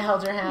 and then I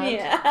held your hand.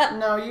 Yeah.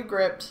 No, you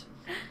gripped.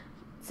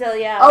 So,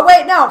 yeah. Oh,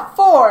 wait, no.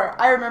 4.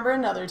 I remember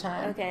another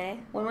time. Okay.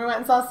 When we went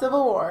and saw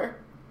Civil War.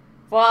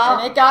 Well.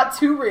 And it got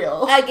too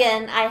real.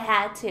 Again, I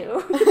had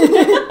to.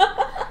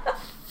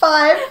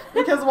 5,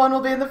 because 1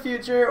 will be in the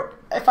future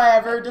if I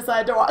ever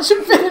decide to watch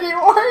Infinity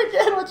War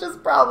again, which is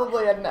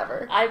probably a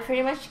never. I've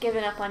pretty much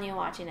given up on you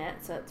watching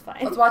it, so it's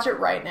fine. Let's watch it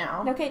right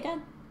now. Okay,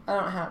 done. I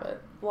don't have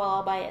it. Well,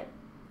 I'll buy it.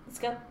 Let's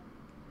go.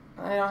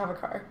 I don't have a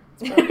car.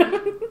 It's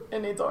broken.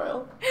 It needs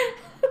oil.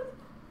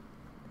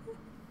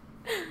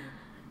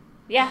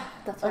 Yeah,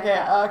 that's right.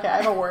 Okay,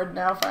 I have a word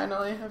now,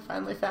 finally. I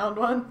finally found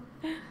one.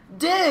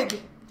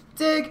 Dig!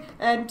 Dig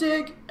and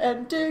dig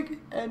and dig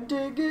and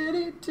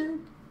diggity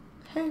dig.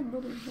 Hey,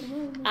 buddy.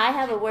 I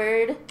have a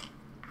word.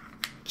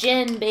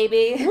 Gin,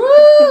 baby.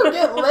 Woo!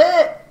 Get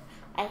lit!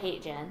 I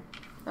hate gin.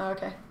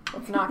 Okay,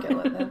 let's not get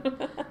lit then.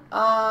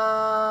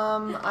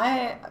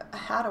 I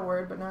had a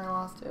word, but now I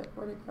lost it.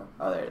 Where'd it go?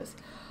 Oh, there it is.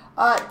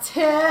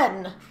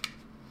 10.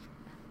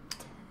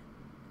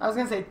 I was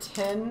gonna say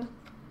 10,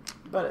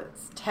 but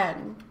it's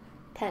 10.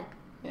 10.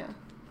 Yeah.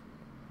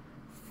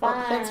 Well,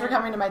 thanks for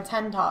coming to my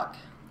 10 talk.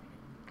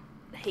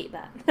 I hate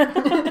that.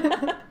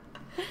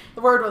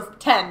 The word was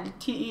 10.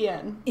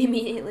 T-E-N.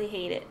 Immediately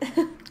hate it.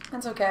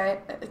 That's okay.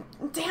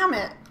 Damn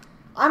it.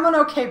 I'm an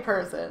okay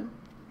person.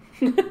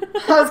 I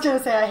was going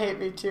to say I hate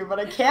me too, but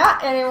I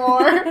can't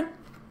anymore.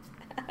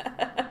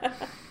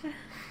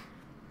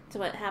 So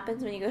what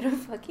happens when you go to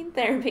fucking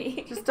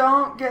therapy? Just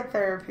don't get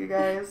therapy,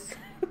 guys.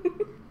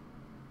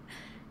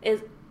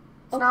 It's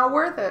not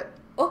worth it.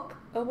 Oop,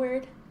 a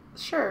word.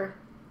 Sure.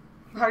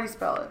 How do you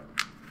spell it?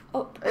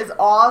 Oop. Is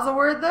Oz a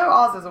word, though?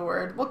 Oz is a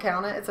word. We'll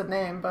count it. It's a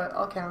name, but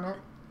I'll count it.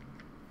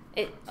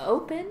 It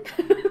open?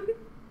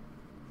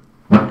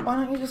 Why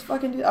don't you just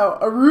fucking do... Oh,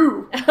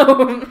 Aru.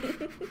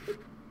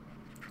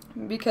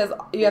 Because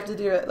you have to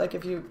do it, like,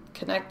 if you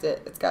connect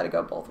it, it's got to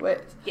go both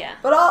ways. Yeah.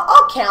 But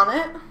I'll count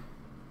it.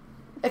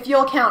 If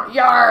you'll count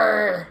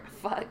yar.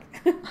 Fuck.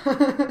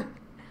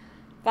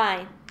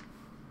 Fine.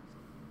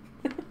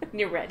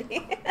 You're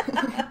ready.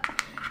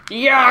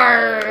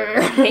 Yar.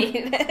 I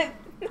hate it.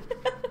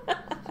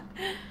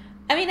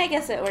 I mean, I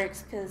guess it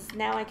works, because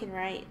now I can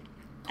write.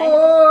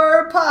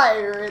 Poor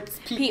pirates.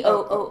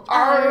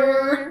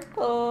 P-O-O-R.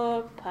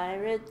 Poor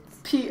pirates.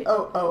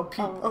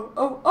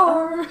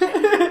 P-O-O-P-O-O-R.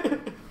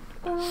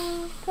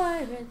 Poor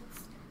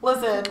pirates.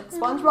 Listen,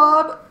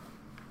 SpongeBob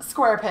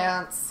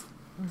SquarePants,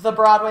 the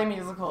Broadway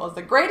musical, is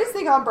the greatest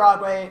thing on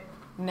Broadway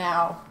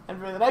now and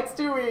for the next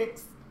 2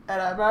 weeks,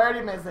 and I'm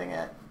already missing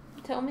it.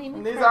 Don't make me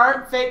And these cry.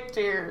 aren't fake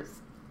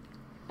tears.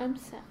 I'm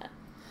sad.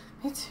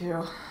 Me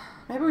too.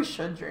 Maybe we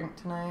should drink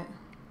tonight.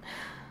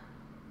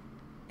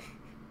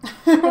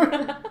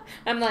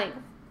 I'm like,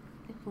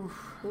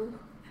 Oof.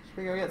 Should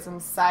we go get some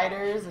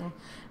ciders? And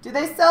do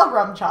they sell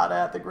rum chata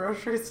at the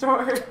grocery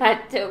store? I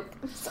don't.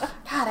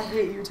 God, I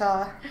hate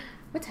Utah.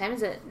 What time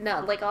is it? No,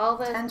 like all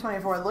the...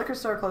 10:24. The liquor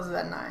store closes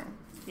at 9.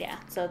 Yeah,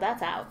 so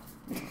that's out.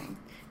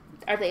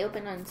 Are they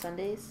open on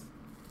Sundays?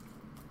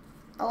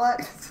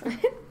 Alexa.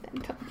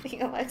 Don't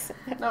think Alexa.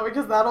 No,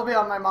 because that'll be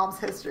on my mom's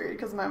history,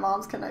 because my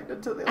mom's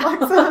connected to the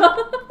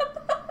Alexa.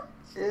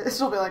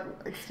 She'll be like,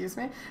 excuse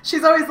me?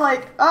 She's always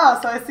like,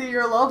 so I see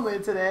you're lonely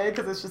today,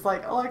 because it's just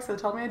like, Alexa,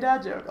 tell me a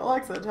dad joke.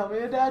 Alexa, tell me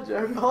a dad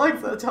joke.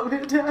 Alexa, tell me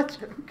a dad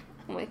joke.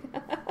 Oh my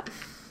God.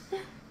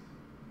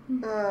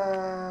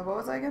 What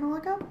was I going to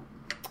look up?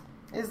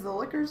 Is the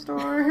liquor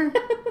store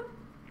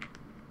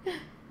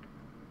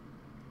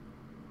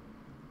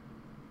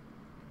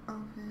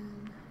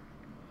open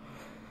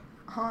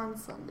on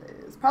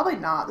Sundays? Probably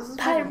not. This is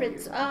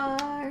Pirates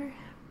are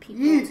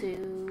people Yeah.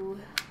 too.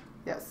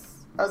 Yes.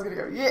 I was going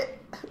to go, yeah.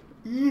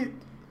 Yeah.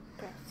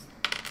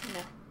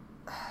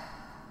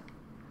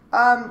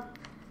 No.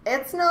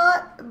 It's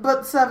not,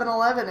 but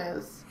 7-Eleven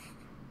is.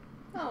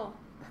 Oh,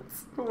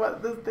 That's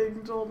what this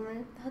thing told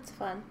me. that's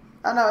fun.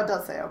 Oh, no, it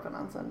does say open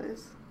on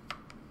Sundays.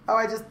 Oh,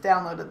 I just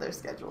downloaded their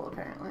schedule,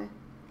 apparently.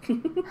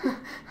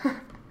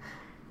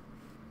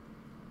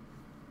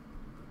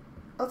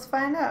 Let's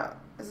find out.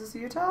 Is this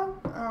Utah?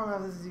 I don't know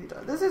if this is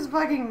Utah. This is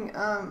fucking,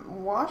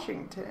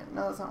 Washington.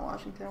 No, that's not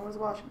Washington. What is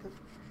Washington?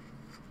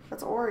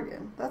 That's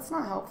Oregon. That's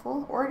not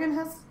helpful. Oregon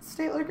has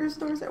state liquor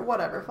stores.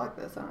 Whatever. Fuck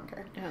this. I don't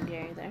care. I don't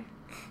care either.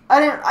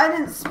 I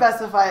didn't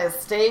specify a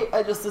state.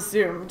 I just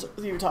assumed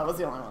Utah was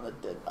the only one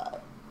that did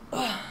that.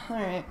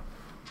 Alright.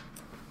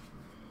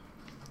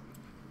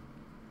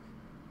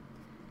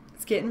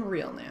 It's getting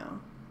real now.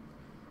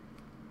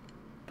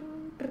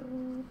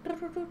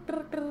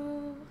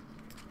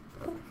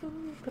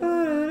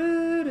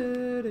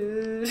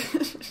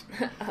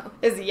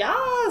 Is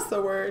yas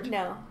a word?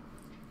 No.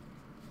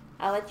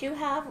 I'll let you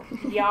have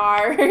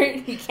yar.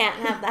 You can't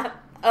have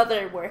that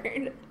other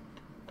word.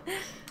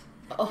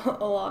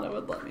 Alana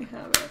would let me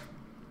have it.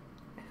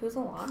 Who's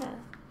Alana?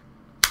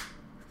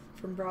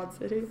 From Broad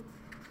City.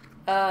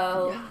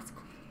 Oh. Yas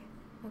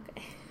queen.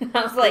 Okay.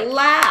 I was like,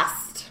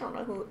 last. I don't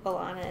know who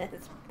Alana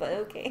is, but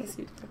okay.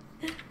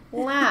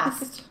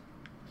 Last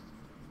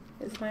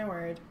is my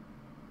word.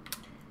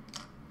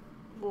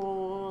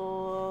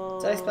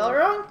 Did Did I spell it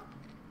wrong?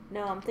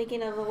 No, I'm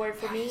thinking of a word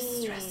for me. You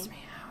stressed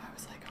me out. I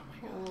was like, oh my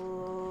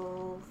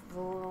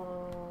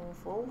god.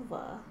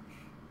 Vulva.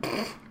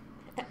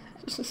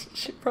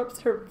 She rubs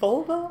her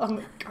vulva on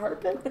the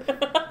carpet.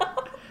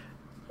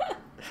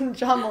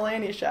 John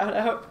Mulaney shout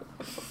out.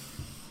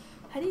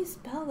 How do you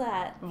spell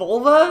that?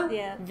 Vulva?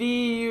 Yeah.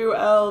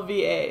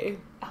 VULVA.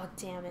 Oh,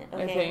 damn it.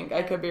 Okay. I think.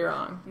 I could be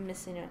wrong. I'm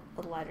missing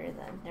a letter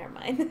then. Never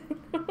mind.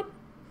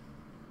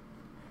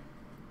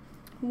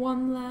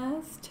 One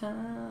last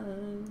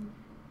time.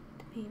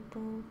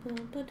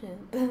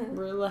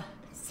 Relax.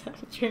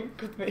 Have a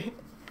drink with me.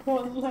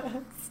 One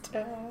last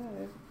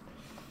time.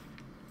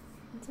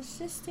 Let's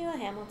just do a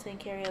Hamilton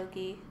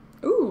karaoke.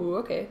 Ooh,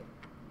 okay.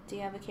 Do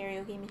you have a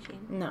karaoke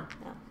machine? No.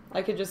 No.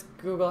 I could just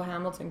Google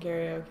Hamilton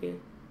karaoke.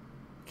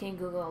 Can you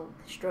Google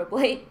strobe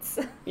lights?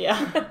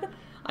 Yeah.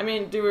 I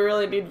mean, do we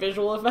really need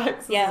visual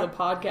effects? This is a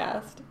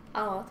podcast.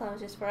 Oh, I thought it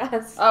was just for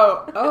us.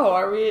 Oh,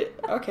 are we?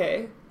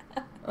 Okay.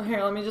 Oh,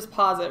 here, let me just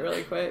pause it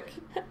really quick.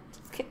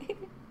 Just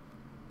kidding.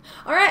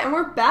 All right, and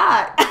we're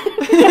back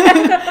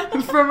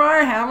from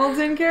our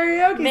Hamilton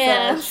karaoke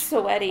Man, I'm sesh.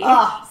 sweaty.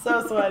 Ah,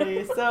 so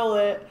sweaty, so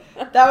lit.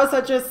 That was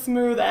such a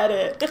smooth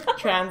edit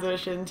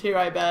transition, too,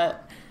 I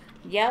bet.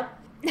 Yep.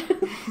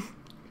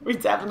 We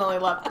definitely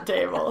left the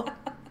table.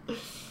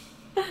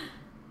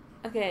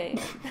 Okay.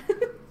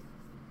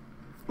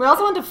 We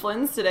also went to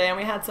Flynn's today, and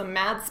we had some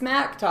mad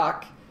smack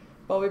talk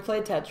while we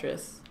played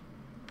Tetris.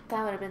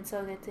 That would have been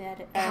so good to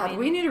edit. God,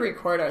 we need to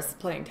record us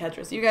playing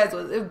Tetris. You guys,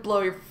 it would blow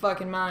your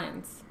fucking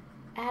minds.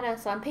 Add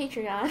us on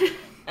Patreon.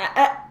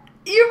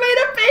 You made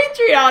a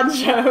Patreon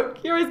joke.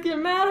 You always get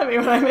mad at me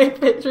when I make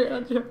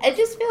Patreon jokes. It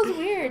just feels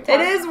weird.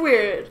 It is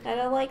weird. I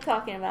don't like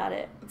talking about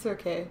it. It's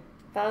okay.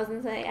 But I was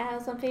going to say,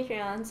 add us on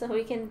Patreon so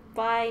we can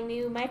buy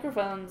new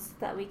microphones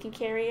that we can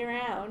carry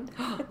around.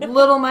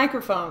 Little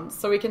microphones,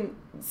 so we can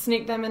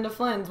sneak them into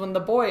Flynn's when the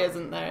boy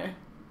isn't there.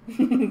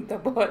 The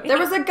boy. There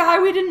was a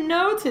guy we didn't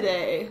know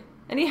today,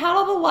 and he had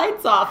all the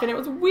lights off, and it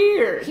was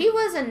weird. He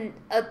was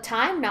a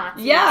time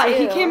Nazi, Yeah, too.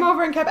 he came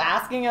over and kept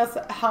asking us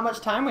how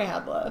much time we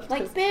had left.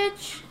 Like,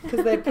 bitch.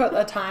 Because they put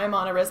a time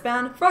on a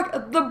wristband.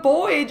 Fuck, the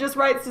boy just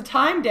writes the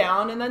time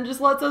down and then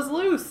just lets us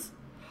loose.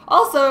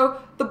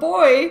 Also, the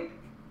boy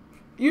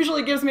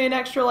usually gives me an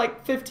extra,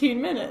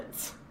 15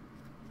 minutes.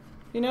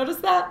 You notice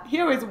that? He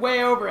always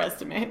way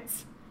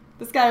overestimates.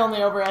 This guy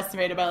only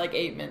overestimated by,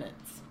 8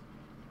 minutes.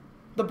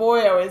 The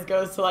boy always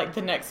goes to,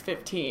 the next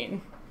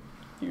 15,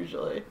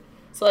 usually.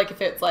 So, if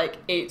it's,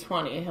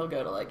 8:20, he'll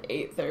go to,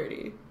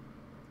 8:30.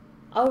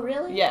 Oh,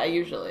 really? Yeah,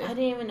 usually. I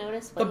didn't even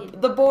notice.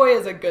 The boy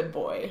is a good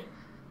boy.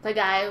 The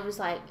guy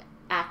was,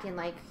 acting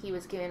like he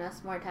was giving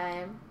us more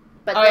time.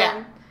 But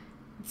yeah.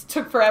 It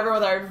took forever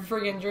with our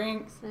friggin'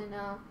 drinks. I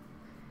know.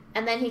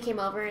 And then he came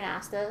over and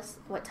asked us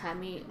what time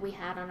we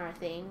had on our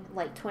thing,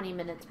 20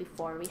 minutes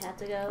before we had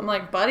to go. I'm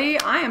like, buddy,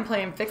 I am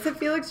playing Fix-It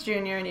Felix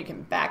Jr. and you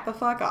can back the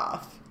fuck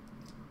off.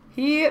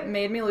 He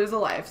made me lose a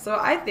life, so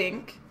I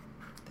think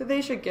that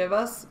they should give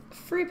us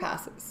free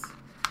passes.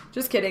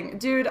 Just kidding.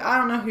 Dude, I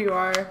don't know who you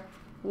are.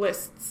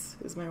 Lists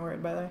is my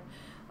word, by the way.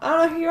 I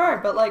don't know who you are,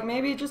 but,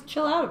 maybe just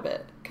chill out a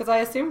bit. Because I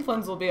assume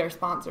Flynn's will be our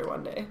sponsor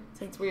one day,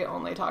 since we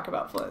only talk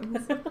about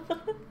Flynn's.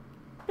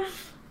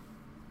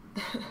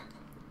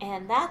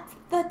 And that's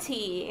the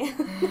tea.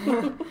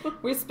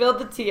 We spilled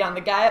the tea on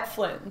the guy at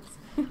Flynn's.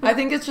 I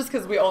think it's just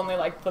because we only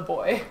like the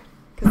boy.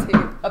 Because he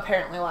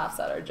apparently laughs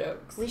at our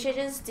jokes. We should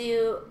just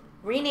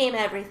rename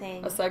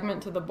everything. A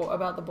segment to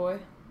about the boy?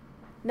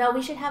 No,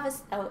 we should have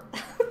oh.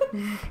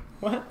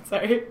 What?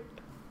 Sorry.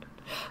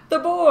 The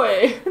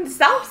boy.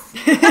 Stop.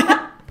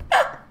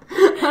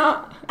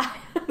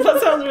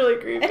 That sounds really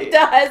creepy. It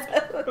does.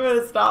 I'm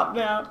going to stop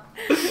now.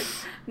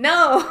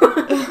 No.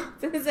 I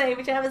was going to say,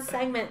 we should have a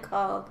segment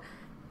called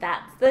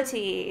That's the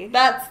Tea.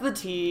 That's the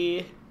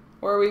tea.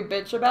 Where we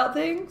bitch about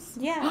things?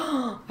 Yeah.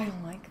 I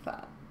don't like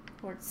that.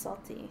 Or it's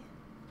salty.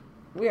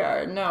 We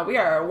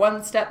are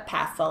one step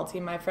past salty,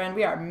 my friend.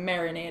 We are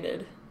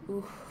marinated.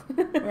 Ooh.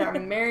 We are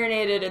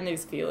marinated in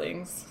these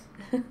feelings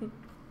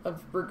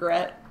of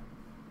regret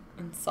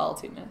and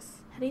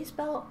saltiness. How do you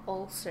spell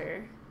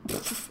ulcer?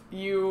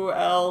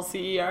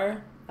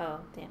 ULCER. Oh,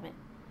 damn it.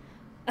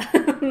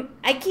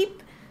 I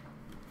keep...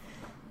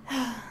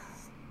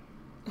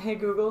 Hey,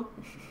 Google.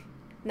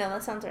 No,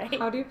 that sounds right.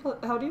 How do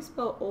you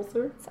spell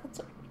ulcer? Sounds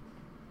right.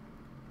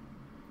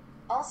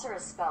 Ulcer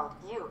is spelled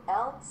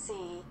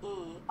U-L-C-E-R.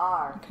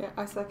 Okay,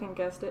 I second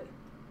guessed it.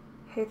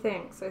 Hey,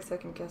 thanks. I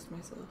second guessed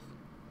myself.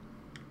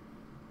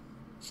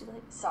 She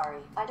like... Sorry,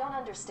 I don't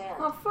understand.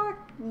 Oh,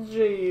 fuck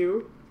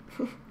you.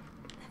 I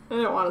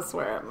didn't want to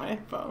swear at my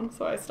phone,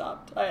 so I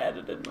stopped. I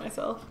edited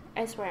myself.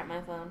 I swear at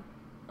my phone.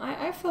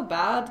 I feel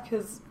bad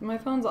because my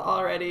phone's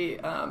already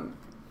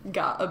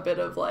got a bit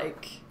of,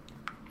 like...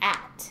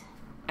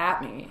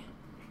 At me.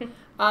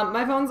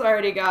 My phone's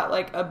already got,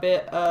 like, a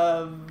bit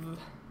of...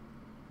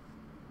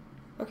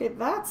 Okay,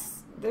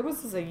 this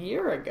was a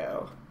year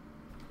ago.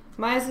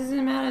 My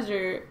assistant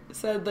manager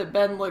said that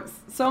Ben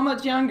looks so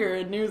much younger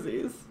in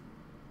Newsies.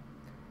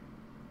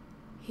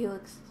 He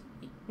looks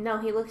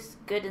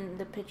good in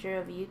the picture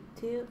of you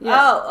two.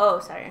 Yeah. Oh,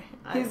 sorry.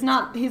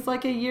 He's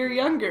like a year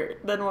younger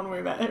than when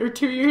we met, or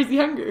 2 years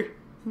younger.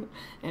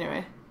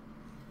 Anyway.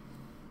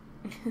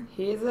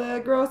 He's a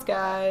gross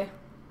guy.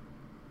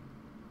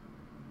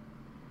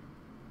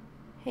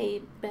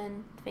 Hey,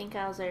 Ben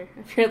Finkhauser,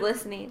 if you're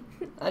listening.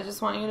 I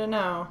just want you to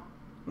know,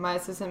 my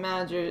assistant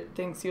manager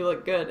thinks you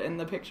look good in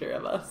the picture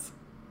of us.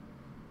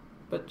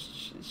 But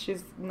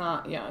she's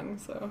not young,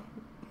 so...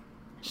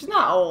 She's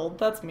not old.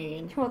 That's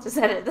mean. We'll just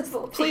edit this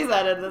little piece. Please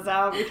edit this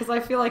out, because I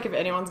feel like if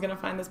anyone's going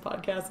to find this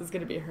podcast, it's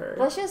going to be her.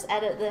 Let's just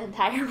edit the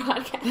entire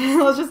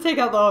podcast. Let's just take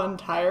out the whole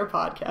entire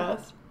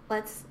podcast.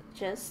 Let's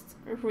just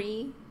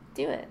redo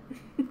it.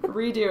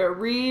 Redo it.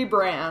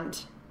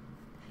 Rebrand.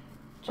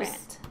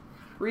 Brand.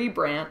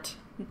 Rebrand.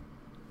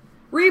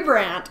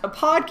 Rebrand. A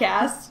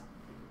podcast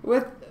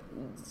with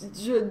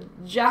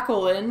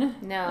Jacqueline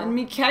and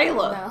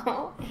Michaela.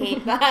 No.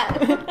 Hate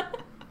that.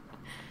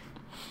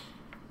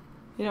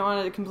 You don't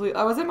want to complete...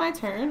 Oh, was it my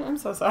turn? I'm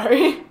so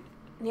sorry.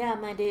 Yeah,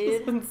 my dude.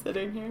 Just been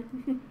sitting here.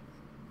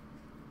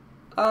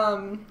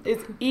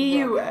 It's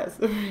EUS.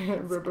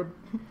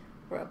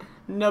 Rub.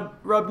 Nub.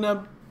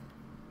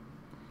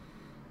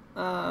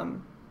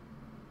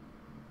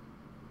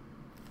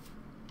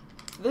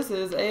 This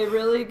is a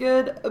really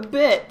good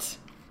bit.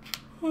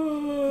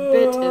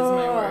 Bit is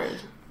my word.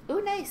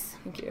 Ooh, nice.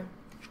 Thank you.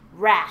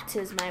 Rat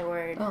is my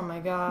word. Oh my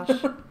gosh.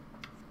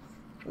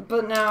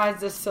 But now I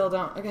just still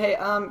don't. Okay,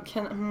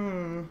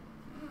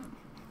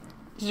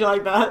 Did you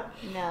like that?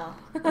 No.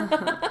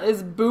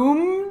 Is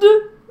boomed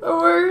a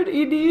word?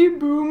 ED?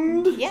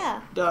 Boomed?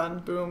 Yeah. Done.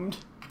 Boomed.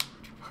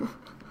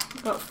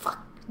 Oh, fuck.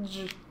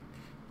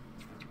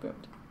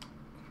 Boomed.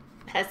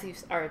 As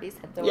you've already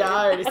said the word. Yeah,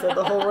 I already said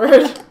the whole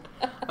word.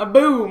 A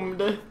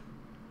boomed.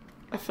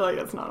 I feel like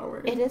that's not a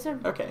word. It is a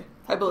Okay,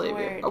 I believe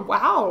word. you. Oh,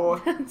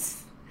 wow.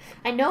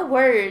 I know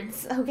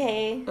words,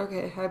 okay?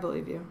 Okay, I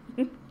believe you.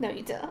 No,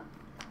 you don't.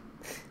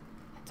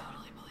 I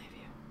totally believe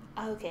you.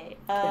 Okay,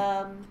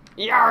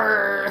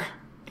 Yar!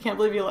 I can't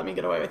believe you let me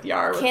get away with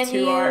yar with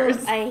two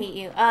R's. I hate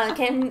you.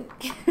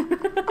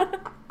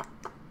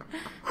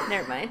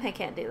 Never mind, I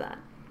can't do that.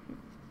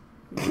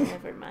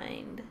 Never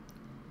mind.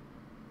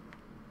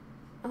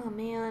 Oh,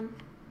 man.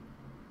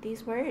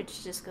 These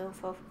words just go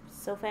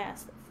so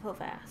fast.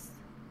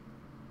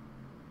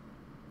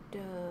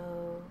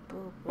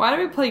 Why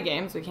do we play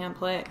games we can't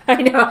play? I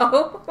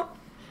know.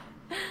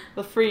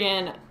 The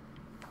freaking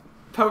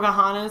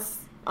Pocahontas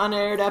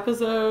unaired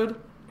episode.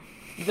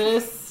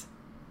 This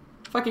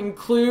fucking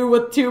Clue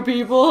with two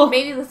people.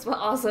 Maybe this will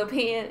also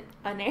be an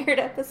unaired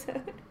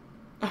episode.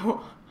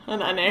 Oh,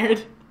 an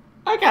unaired.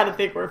 I gotta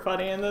think we're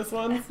funny in this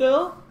one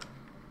still.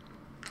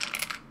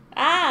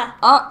 Ah!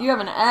 Oh, you have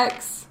an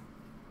X.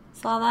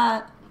 Saw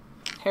that.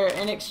 Here,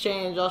 in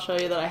exchange, I'll show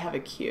you that I have a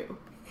Q.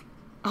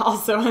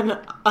 Also an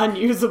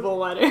unusable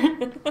letter.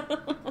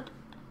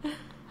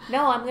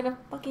 No, I'm gonna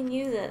fucking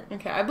use it.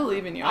 Okay, I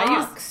believe in you.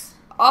 Ox.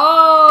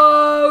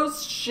 Oh,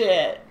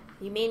 shit.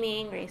 You made me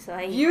angry, so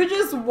I... You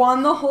just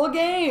won the whole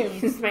game.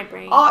 Use my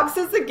brain. Ox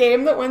is the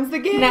game that wins the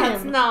game. No,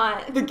 it's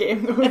not. The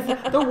game that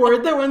wins... the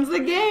word that wins the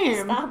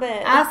game. Stop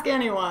it. Ask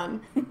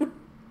anyone.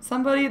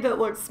 Somebody that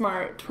looks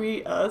smart,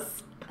 tweet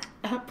us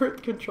at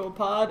Birth Control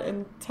Pod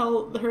and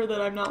tell her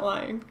that I'm not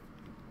lying.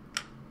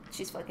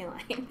 She's fucking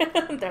lying.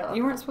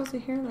 You weren't supposed to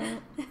hear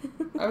that.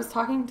 I was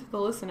talking to the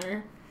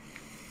listener.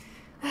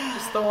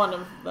 Just the one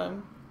of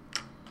them.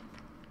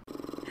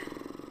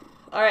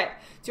 Alright,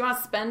 do you want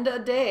to spend a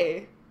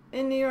day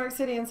in New York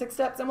City in 6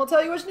 steps and we'll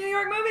tell you which New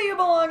York movie you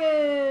belong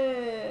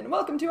in?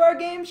 Welcome to our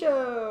game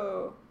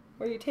show,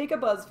 where you take a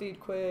BuzzFeed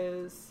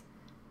quiz.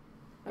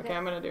 Okay,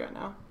 I'm going to do it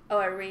now. Oh,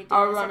 I read it.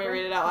 Oh, you want me to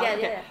read it out loud? Yeah,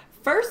 okay. yeah.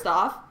 First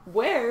off,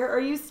 where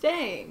are you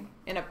staying?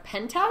 In a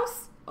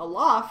penthouse? A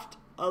loft?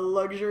 A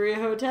luxury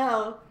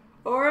hotel?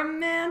 Or a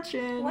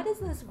mansion? What is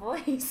this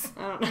voice?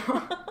 I don't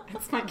know.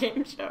 It's my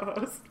game show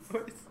host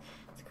voice.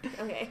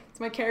 Okay. It's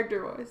my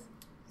character voice.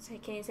 So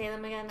can you say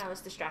them again? I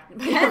was distracted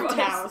by your voice.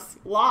 Penthouse,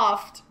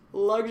 loft,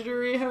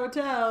 luxury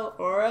hotel,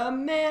 or a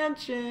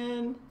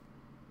mansion.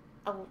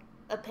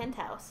 A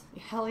penthouse.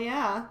 Hell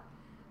yeah.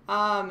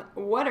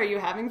 What are you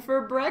having for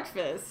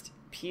breakfast?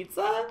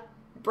 Pizza?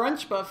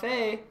 Brunch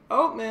buffet?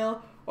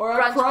 Oatmeal? Or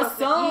a Brunch croissant?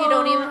 buffet. You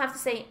don't even have to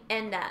say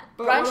end that.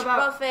 But Brunch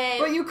buffet.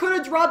 But you could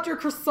have dropped your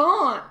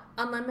croissant.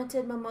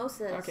 Unlimited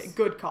mimosas. Okay,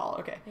 good call.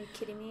 Okay. Are you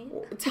kidding me?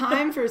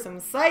 Time for some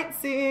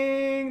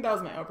sightseeing. That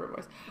was my Oprah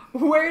voice.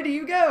 Where do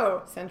you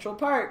go? Central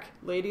Park,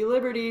 Lady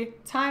Liberty,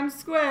 Times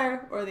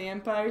Square, or the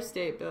Empire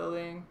State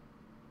Building?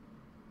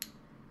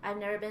 I've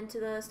never been to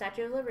the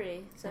Statue of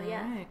Liberty, so All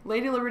yeah. right.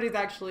 Lady Liberty is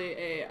actually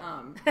a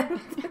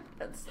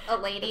That's a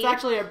lady. It's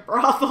actually a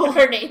brothel.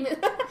 Her name is...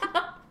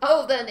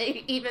 Oh, then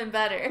even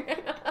better.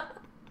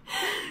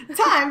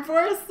 Time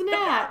for a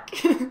snack.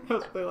 That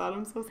was really loud.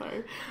 I'm so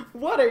sorry.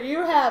 What are you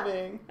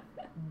having?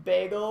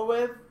 Bagel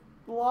with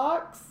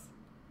lox?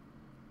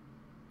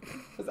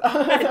 Is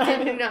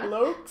that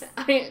No. Lokes?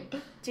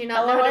 Do you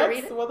not know how to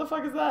read it? What the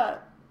fuck is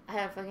that? I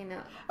have fucking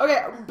no.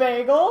 Okay,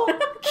 bagel,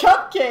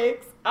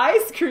 cupcakes,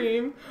 ice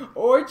cream,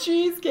 or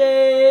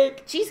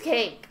cheesecake.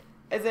 Cheesecake.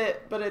 Is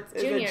it? But it's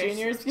Junior's. Is it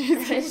Junior's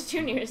cheesecake? It's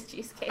Junior's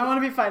cheesecake. I want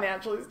to be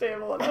financially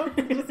stable enough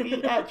to just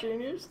eat at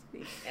Junior's.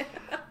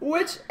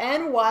 Which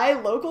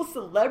NY local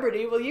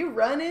celebrity will you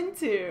run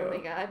into? Oh my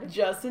god.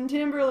 Justin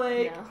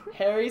Timberlake, No.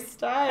 Harry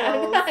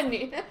Styles, I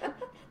knew.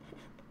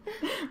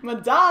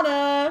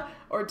 Madonna,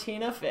 or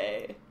Tina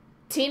Fey?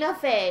 Tina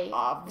Fey.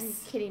 Obs. Are you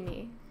kidding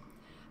me?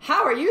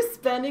 How are you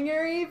spending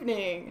your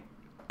evening?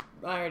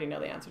 I already know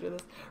the answer to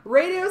this.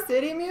 Radio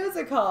City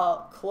Music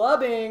Hall,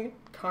 clubbing,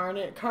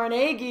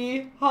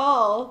 Carnegie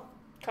Hall.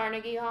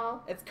 Carnegie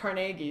Hall. It's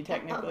Carnegie,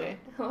 technically. Okay.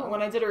 Oh.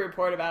 When I did a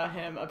report about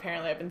him,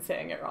 apparently I've been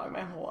saying it wrong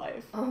my whole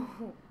life. Oh.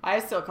 I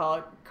still call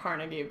it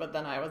Carnegie, but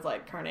then I was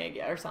like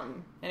Carnegie or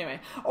something. Anyway.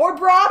 Or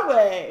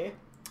Broadway.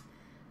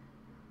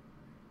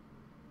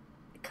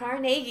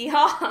 Carnegie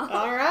Hall.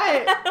 All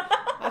right.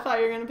 I thought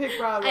you were going to pick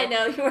Broadway. I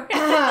know you were.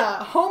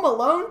 Home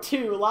Alone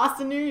 2, Lost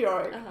in New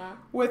York. Uh-huh.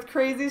 With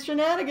crazy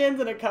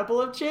shenanigans and a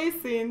couple of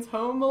chase scenes,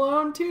 Home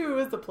Alone 2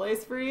 is the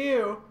place for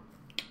you.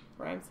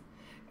 Rhymes.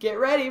 Get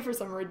ready for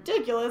some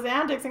ridiculous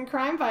antics and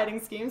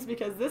crime-fighting schemes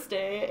because this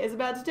day is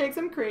about to take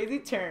some crazy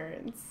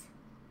turns.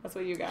 That's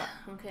what you got.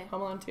 Okay.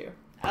 Home Alone 2.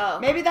 Oh.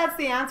 Maybe that's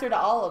the answer to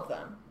all of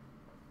them.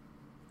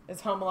 Is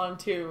Home Alone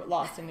 2,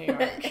 Lost in New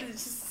York.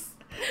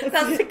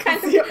 That's the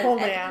kind the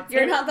only answer.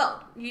 You're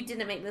not you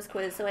didn't make this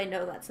quiz, so I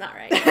know that's not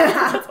right.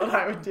 That's what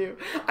I would do.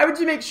 I would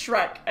just make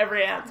Shrek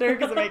every answer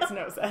because it makes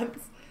no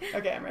sense.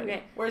 Okay, I'm ready.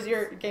 Okay. Where's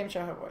your game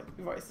show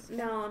voice?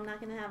 No, I'm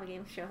not gonna have a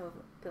game show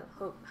voice.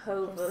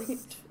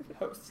 Host.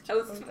 Host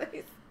voice.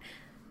 Okay,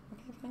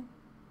 fine.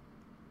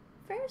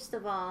 First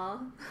of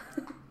all,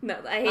 no,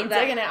 I hate I'm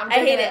that. digging it. I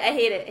hate it. I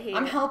hate it. I hate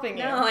I'm it. helping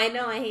you. No, I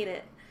know. I hate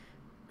it.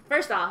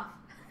 First off,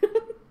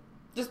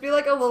 Just be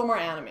like a little more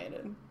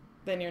animated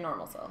than your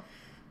normal self.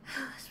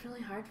 it's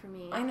really hard for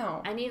me. I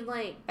know. I need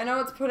like. I know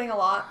it's putting a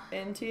lot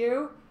into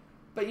you,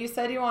 but you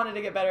said you wanted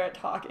to get better at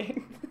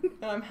talking,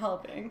 and I'm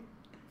helping.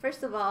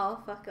 First of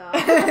all, fuck off.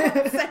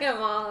 Second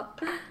of all,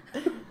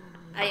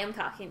 I am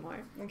talking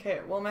more. Okay,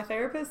 well, my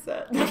therapist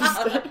said.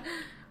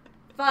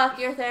 Fuck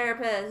your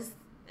therapist.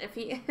 If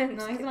he.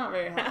 No, he's not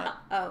very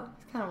hot. Oh.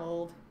 He's kind of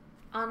old.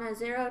 On a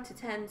 0 to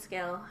 10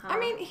 scale, how... I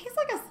mean, he's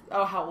like a...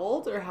 Oh, how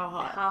old or how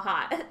hot? How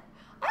hot?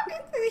 I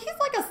mean, he's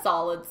like a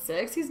solid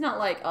 6. He's not,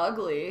 like,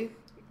 ugly.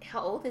 How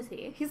old is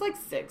he? He's like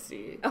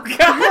 60. Oh, God.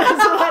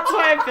 So that's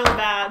why I feel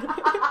bad.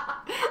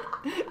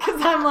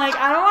 Because I'm like,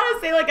 I don't want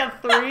to say like a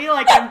 3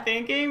 like I'm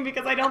thinking,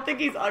 because I don't think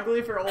he's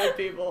ugly for old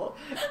people.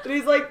 But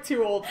he's like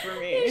too old for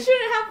me. You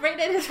shouldn't have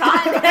rated his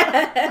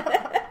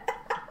hot.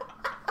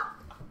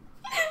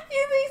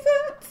 You think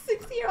some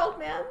 60-year-old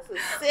man's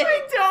sick?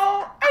 I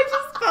don't. I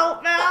just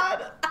felt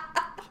bad.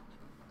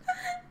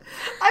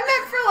 I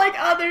meant for like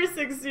other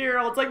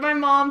 60-year-olds. Like my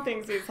mom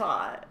thinks he's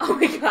hot. Oh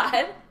my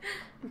God.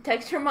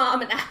 Text your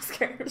mom and ask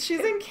her. She's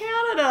in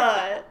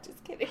Canada.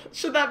 Just kidding.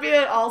 Should that be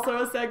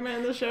also a segment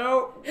in the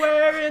show?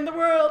 Where in the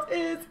world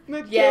is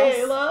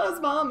Michaela's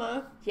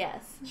mama?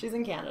 Yes. She's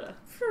in Canada.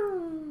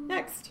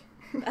 Next.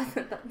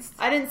 That's...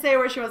 I didn't say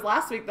where she was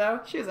last week, though.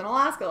 She was in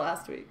Alaska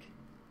last week.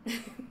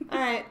 All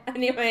right.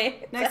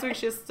 Anyway. Next week,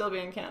 she'll still be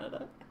in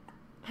Canada.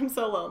 I'm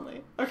so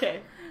lonely.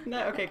 Okay.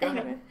 No. Okay, go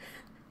ahead.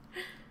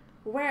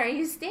 Where are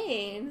you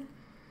staying?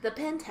 The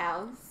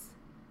penthouse,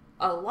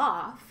 a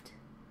loft,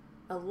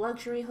 a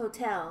luxury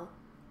hotel,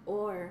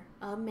 or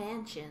a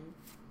mansion?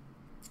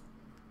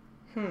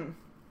 I'm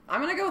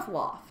going to go with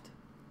loft.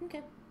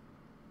 Okay.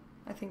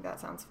 I think that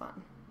sounds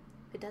fun.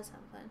 It does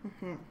sound fun.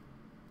 Mm-hmm.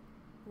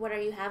 What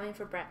are you having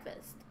for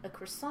breakfast? A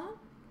croissant?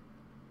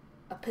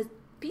 A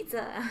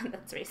pizza?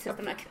 That's racist.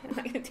 I'm not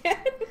gonna do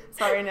it.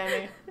 Sorry,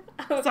 Nemi.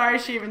 Sorry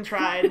she even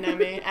tried,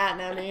 Nemi. At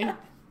Nemi.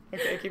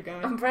 Okay, keep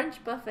going. A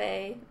brunch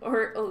buffet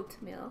or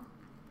oatmeal?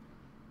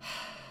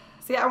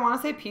 See, I want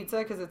to say pizza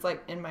because it's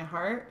like in my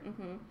heart.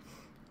 Mm-hmm.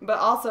 But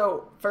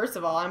also, first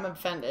of all, I'm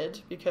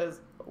offended because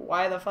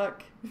why the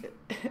fuck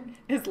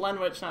is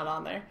Lenwich not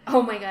on there?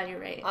 Oh my God, you're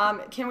right.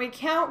 Can we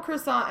count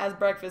croissant as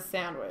breakfast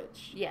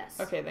sandwich? Yes.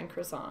 Okay, then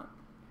croissant.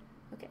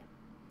 Okay.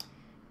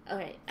 All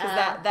right.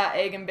 Because that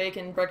egg and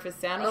bacon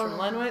breakfast sandwich from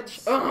Lenwich.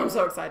 Oh, I'm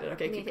so excited.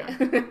 Okay, keep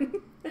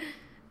going.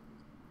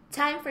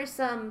 Time for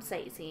some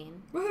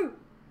sightseeing. Woohoo!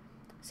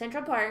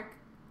 Central Park,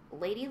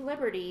 Lady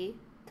Liberty,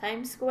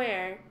 Times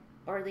Square,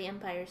 or the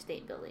Empire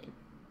State Building.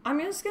 I'm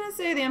just gonna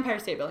say the Empire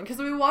State Building, because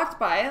we walked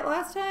by it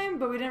last time,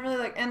 but we didn't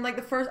really and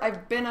the first,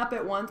 I've been up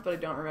it once, but I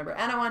don't remember.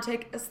 And I want to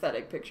take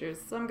aesthetic pictures,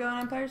 so I'm going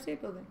Empire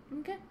State Building.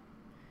 Okay.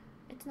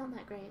 It's not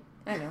that great.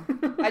 I know.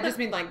 I just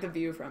mean, the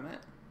view from it.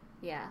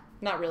 Yeah.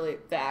 Not really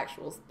the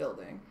actual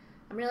building.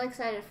 I'm really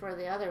excited for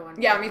the other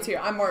one. Yeah, me too.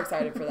 I'm more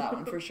excited for that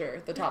one, for sure.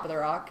 The top of the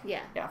rock.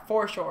 Yeah. Yeah,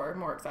 for sure.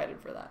 More excited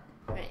for that.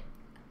 Right.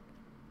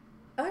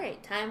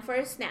 Alright, time for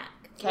a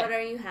snack. Okay. What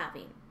are you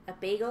having? A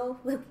bagel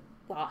with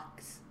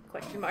lox? ?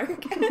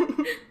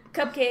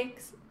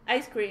 Cupcakes,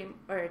 ice cream,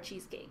 or a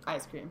cheesecake?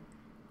 Ice cream.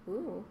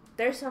 Ooh.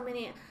 There's so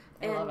many.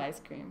 I love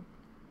ice cream.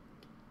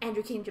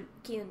 Andrew Keenan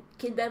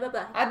blah, blah,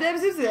 blah.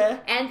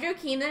 Andrew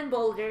Keenan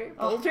Bolger.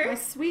 Oh, Bolger? my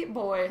sweet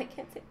boy. I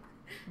can't say.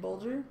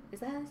 Bolger? Is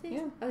that his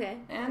name? Yeah. Okay.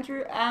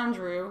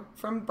 Andrew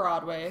from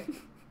Broadway. Do you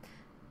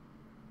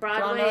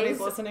want to know what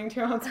he's listening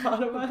to on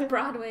Spotify?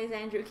 Broadway's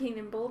Andrew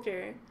Keenan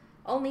Bolger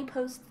only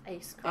posts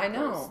ice cream. I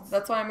know. Posts.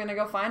 That's why I'm going to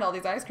go find all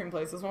these ice cream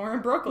places when we're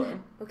in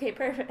Brooklyn. Okay,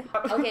 perfect.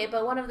 Okay,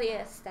 but one of the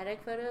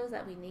aesthetic photos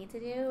that we need to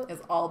do is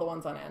all the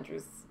ones on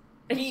Andrew's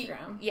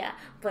Instagram. Yeah,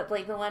 but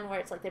the one where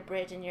it's the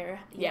bridge and you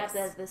yes.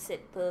 have the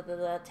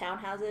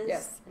townhouses.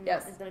 Yes. And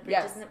yes. the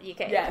yes.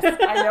 Okay. Yes.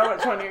 I know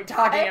which one you're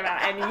talking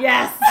about. And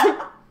yes.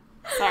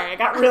 Sorry, I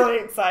got really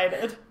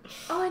excited.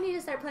 Oh, I need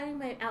to start planning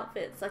my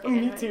outfits. Okay,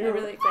 Me too. I'm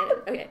really excited.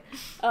 Okay.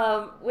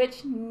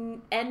 Which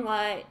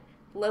NY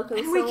local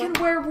and we can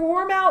wear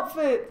warm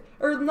outfit.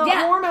 Or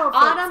not warm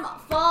outfits. Autumn,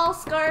 fall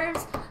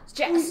scarves,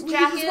 jackets. We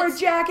can just wear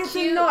jackets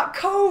and not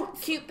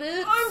coats. Cute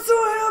boots. I'm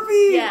so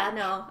happy. Yeah,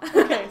 no.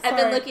 Okay, I've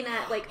been looking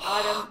at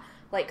autumn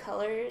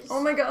colors.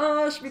 Oh my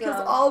gosh,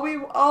 because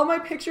all my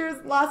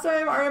pictures last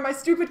time are in my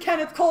stupid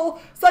Kenneth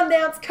Cole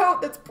Sundance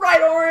coat that's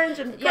bright orange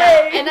and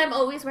gray. Yeah, and I'm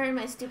always wearing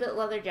my stupid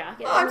leather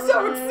jacket. I'm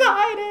so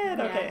excited.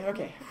 Yeah.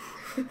 Okay.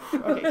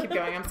 Okay, keep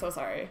going. I'm so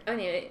sorry.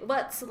 Anyway,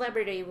 what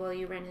celebrity will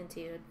you run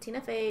into?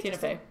 Tina Fey? Tina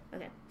Fey.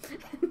 Okay.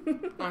 I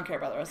don't care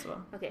about the rest of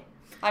them. Okay.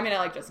 I mean, I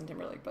like Justin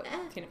Timberlake, but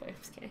Tina Fey.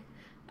 Just kidding.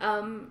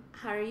 How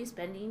are you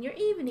spending your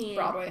evening?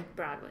 Broadway.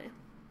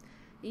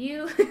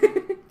 You...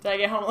 Did I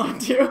get Home Alone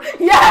too?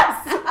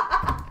 Yes!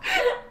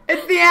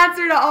 It's the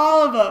answer to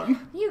all of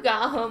them. You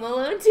got Home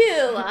Alone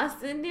 2,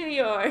 Lost in New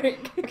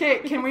York. Okay,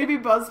 can we be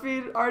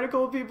BuzzFeed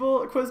article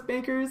people, quiz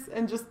makers,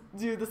 and just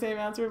do the same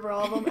answer for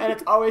all of them? And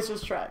it's always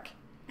just Shrek.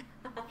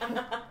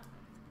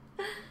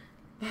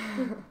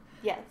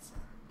 Yes.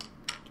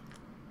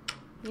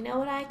 You know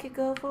what I could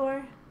go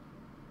for?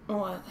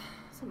 What?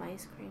 Some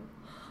ice cream.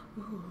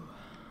 Ooh.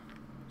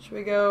 Should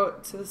we go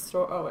to the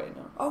store? Oh, wait,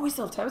 no. Oh, we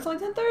still have time. It's like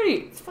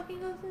 10:30. Let's fucking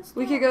go to the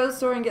store. We could go to the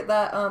store and get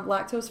that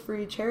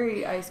lactose-free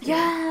cherry ice cream.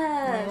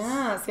 Yes!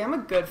 Yeah, see, I'm a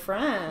good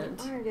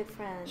friend. You are a good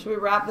friend. Should we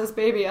wrap this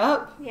baby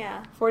up?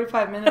 Yeah.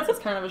 45 minutes is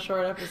kind of a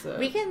short episode.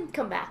 We can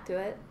come back to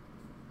it.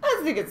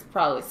 I think it's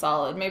probably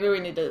solid. Maybe we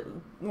need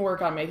to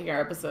work on making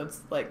our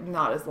episodes,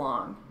 not as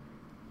long.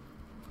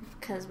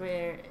 Because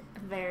we're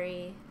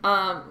very...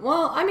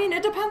 Well, I mean,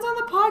 it depends on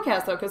the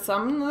podcast, though, because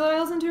some that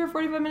I listen to are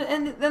 45 minutes,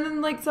 and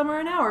then, some are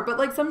an hour.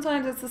 But,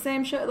 sometimes it's the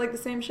same show, the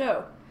same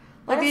show.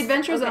 The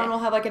Adventure Zone will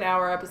have, an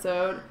hour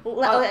episode.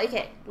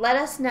 Okay, let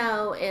us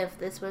know if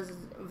this was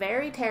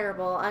very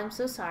terrible. I'm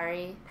so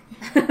sorry.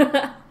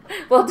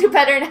 We'll do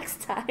better next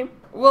time.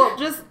 Well,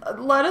 just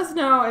let us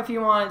know if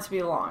you want it to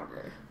be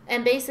longer.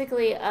 And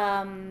basically,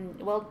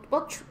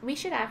 we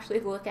should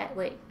actually look at,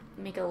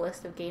 make a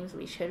list of games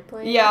we should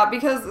play. Yeah,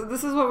 because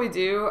this is what we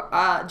do.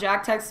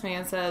 Jack texts me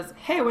and says,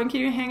 "Hey, when can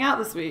you hang out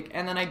this week?"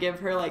 And then I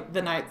give her,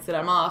 the nights that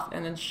I'm off,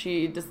 and then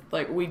she just,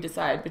 we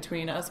decide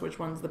between us which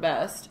one's the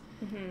best.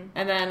 Mm-hmm.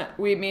 And then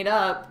we meet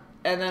up,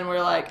 and then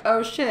we're like,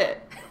 oh,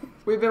 shit.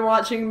 We've been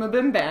watching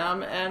Mabim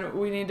Bam, and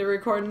we need to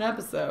record an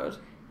episode.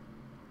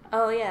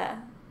 Oh,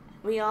 yeah.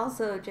 We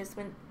also just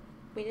went...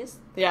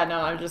 Yeah, no,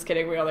 I'm just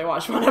kidding. We only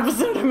watched one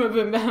episode of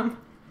Mabim Bam.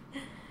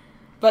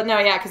 But no,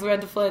 yeah, because we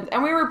went to Flint,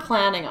 and we were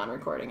planning on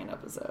recording an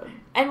episode.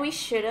 And we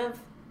should have...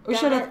 We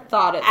should have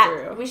thought it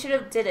through. We should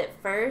have did it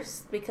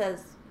first,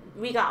 because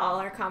we got all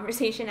our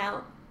conversation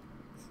out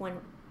when...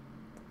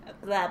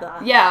 Blah,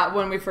 blah. Yeah,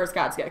 when we first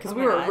got together, because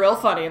we were real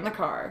funny in the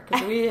car,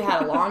 because we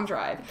had a long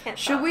drive.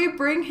 Should we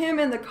bring him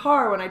in the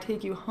car when I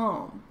take you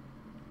home?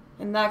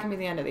 And that can be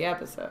the end of the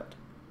episode.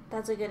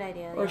 That's a good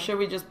idea. Or should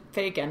we just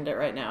fake end it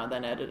right now and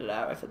then edit it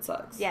out if it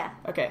sucks? Yeah.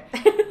 Okay.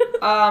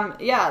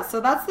 Yeah,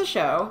 so that's the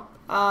show.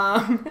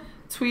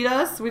 Tweet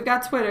us. We've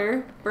got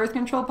Twitter, Birth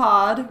Control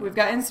Pod. We've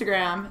got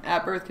Instagram,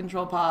 @Birth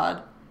Control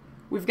Pod.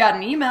 We've got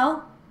an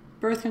email,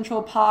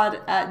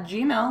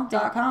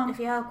 birthcontrolpod@gmail.com. If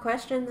you have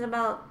questions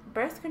about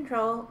birth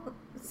control,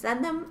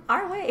 send them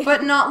our way.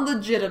 But not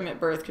legitimate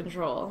birth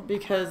control,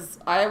 because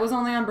I was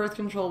only on birth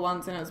control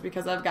once, and it was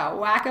because I've got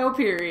wacko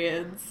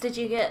periods. Did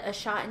you get a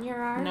shot in your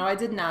arm? No, I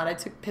did not. I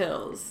took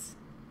pills.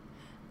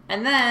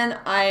 And then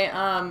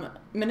I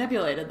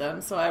manipulated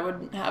them so I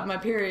would have my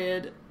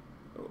period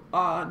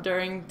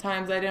during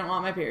times I didn't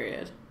want my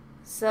period.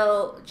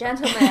 So,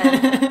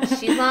 gentlemen,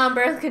 she's on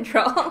birth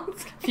control.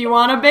 If you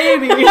want a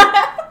baby,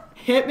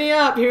 hit me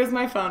up. Here's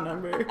my phone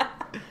number.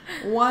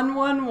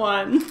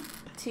 111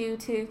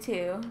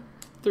 222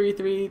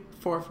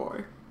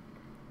 3344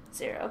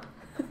 0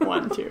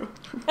 1 2.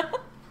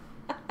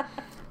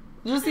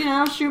 Just,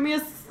 shoot me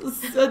a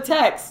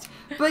text.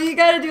 But you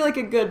gotta do, like,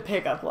 a good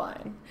pickup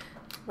line.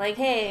 Like,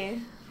 hey.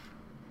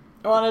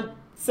 Want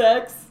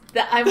sex?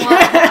 I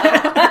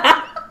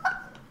want...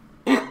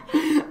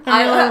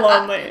 I'm really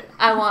lonely.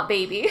 I want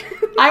baby.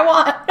 I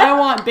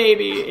want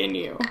baby in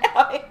you. Oh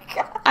my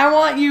God. I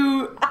want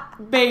you,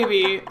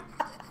 baby.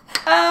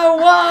 I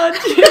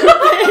want you,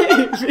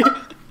 baby.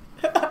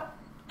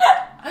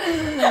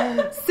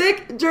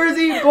 Sick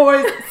Jersey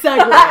Boys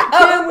segue.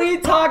 Can we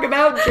talk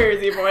about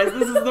Jersey Boys?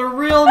 This is the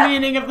real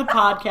meaning of the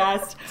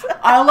podcast.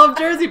 I love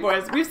Jersey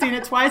Boys. We've seen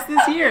it twice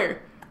this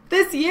year.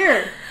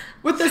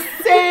 With the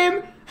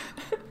same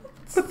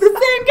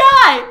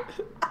guy.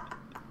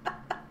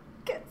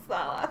 Get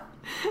Salah.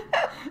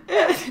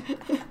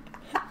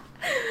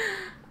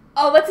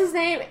 Oh, what's his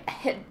name?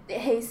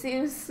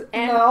 Jesus.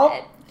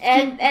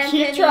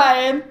 Keep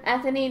trying.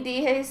 Anthony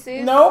D.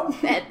 Jesus.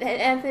 Nope.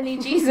 Anthony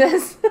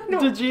Jesus.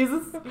 To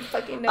Jesus.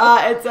 Fucking no.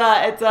 It's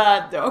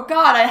oh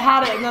God, I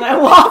had it and then I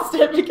lost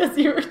it because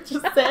you were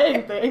just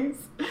saying things.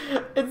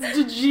 It's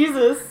to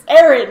Jesus.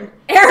 Aaron.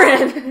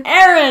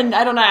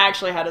 I don't know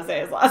actually how to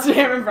say his last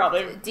name. I'm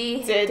probably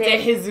De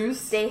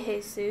Jesus.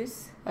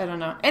 I don't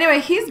know. Anyway,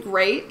 he's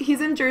great. He's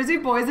in Jersey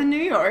Boys in New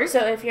York.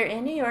 So if you're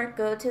in New York,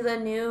 go to the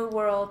New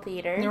World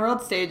Theater. New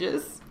World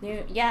Stages.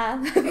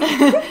 Yeah.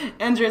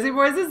 And Jersey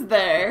Boys is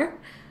there.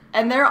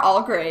 And they're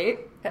all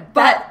great.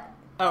 But...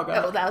 Oh,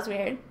 God. Oh, that was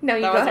weird. No,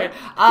 you go ahead.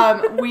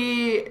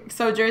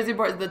 So Jersey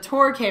Boys, the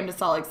tour came to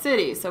Salt Lake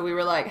City. So we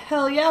were like,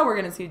 hell yeah, we're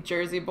going to see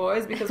Jersey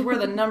Boys because we're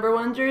the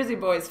 #1 Jersey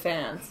Boys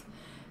fans.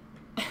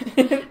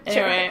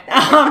 Anyway.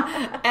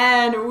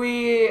 And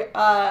we,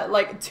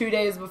 2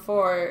 days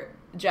before...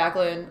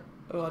 Jacqueline,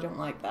 I don't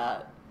like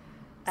that.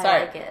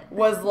 Sorry, I like it.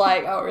 Was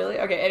like, oh really?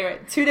 Okay, anyway,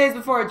 2 days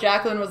before,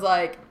 Jacqueline was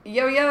like,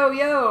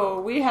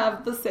 yo, we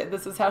have this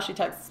is how she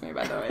texts me,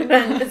 by the way.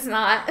 It's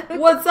not.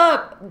 What's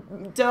up,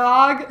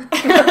 dog?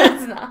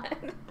 It's not.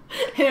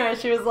 Anyway,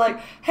 she was like,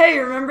 hey,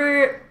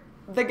 remember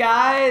the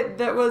guy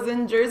that was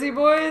in Jersey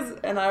Boys?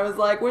 And I was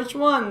like, which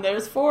one?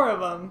 There's 4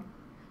 of them.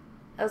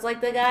 I was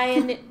like the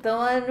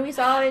one we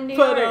saw in New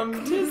York.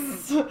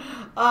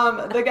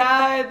 The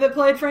guy that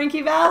played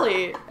Frankie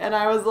Valli, and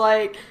I was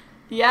like,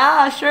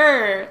 yeah,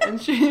 sure.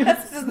 And she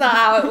that's just not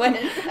how it went.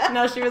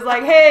 No, she was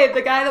like, hey,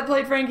 the guy that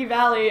played Frankie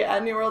Valli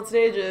at New World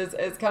Stages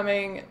is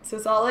coming to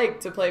Salt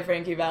Lake to play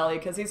Frankie Valli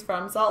because he's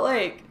from Salt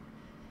Lake.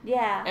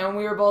 Yeah. And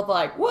we were both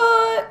like,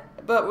 what?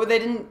 But they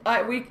didn't.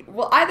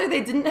 Either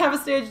they didn't have a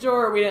stage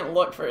door or we didn't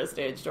look for a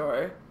stage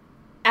door.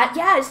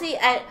 See,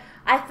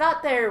 I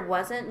thought there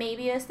wasn't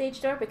maybe a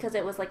stage door because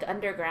it was like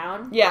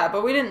underground. Yeah,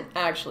 but we didn't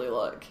actually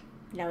look.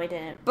 No, we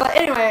didn't. But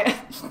anyway,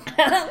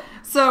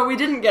 so we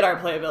didn't get our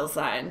playbill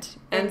signed.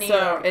 In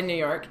New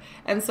York.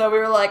 And so we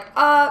were like,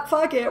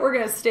 fuck it, we're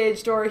going to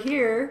stage door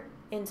here.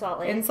 In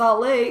Salt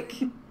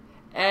Lake.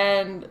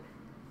 And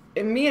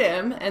meet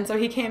him. And so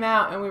he came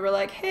out and we were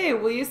like, hey,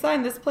 will you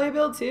sign this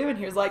playbill too? And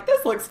he was like,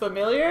 this looks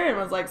familiar. And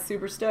was like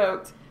super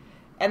stoked.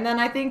 And then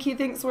I think he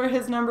thinks we're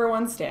his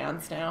 #1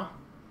 stans now.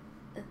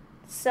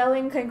 So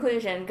in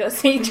conclusion, go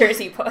see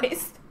Jersey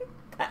Boys.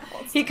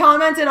 He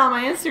commented on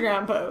my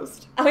Instagram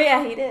post. Oh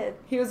yeah, he did.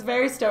 He was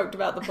very stoked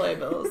about the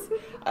playbills.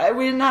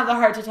 We didn't have the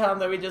heart to tell him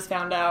that we just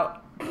found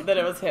out that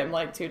it was him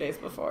 2 days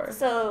before.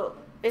 So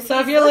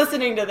if you're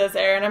listening to this,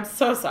 Aaron, I'm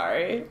so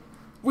sorry.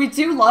 We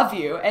do love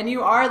you, and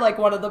you are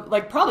one of the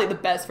probably the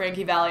best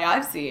Frankie Valli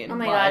I've seen. Oh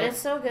my God, it's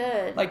so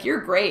good.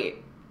 You're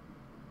great.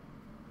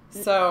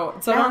 So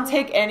don't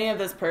take any of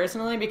this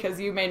personally because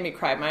you made me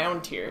cry my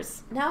own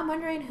tears. Now I'm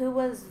wondering who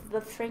was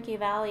the Frankie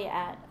Valli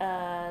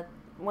at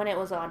when it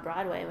was on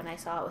Broadway when I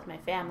saw it with my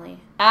family.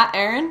 At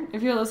Aaron,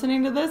 if you're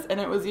listening to this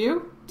and it was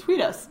you, tweet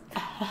us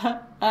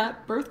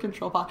at Birth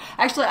Control Pod.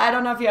 Actually, I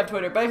don't know if you have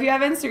Twitter, but if you have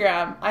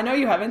Instagram, I know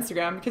you have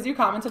Instagram because you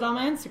commented on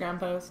my Instagram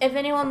post. If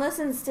anyone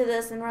listens to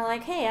this and we're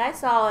like, hey, I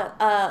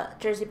saw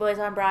Jersey Boys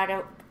on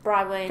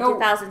Broadway in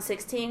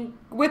 2016.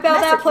 Whip out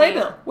that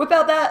playbill. Whip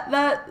out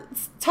that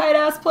tight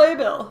ass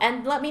playbill.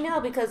 And let me know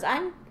because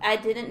I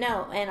didn't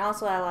know. And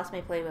also I lost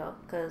my playbill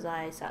because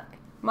I suck.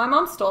 My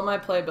mom stole my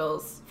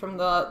playbills from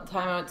the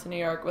time I went to New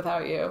York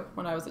without you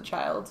when I was a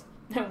child.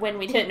 When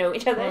we didn't know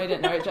each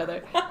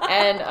other.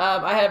 And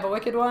I have a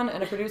Wicked one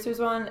and a Producer's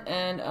one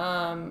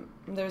and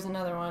there's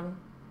another one.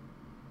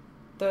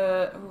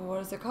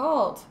 What is it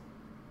called?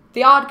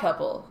 The Odd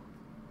Couple.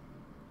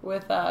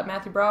 With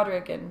Matthew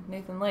Broderick and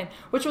Nathan Lane.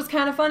 Which was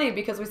kind of funny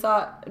because we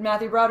saw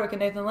Matthew Broderick and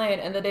Nathan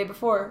Lane and the day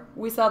before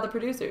we saw the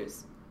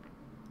Producers.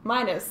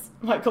 Minus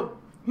Michael.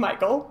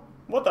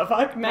 What the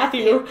fuck?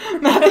 Matthew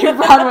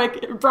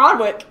Broderick.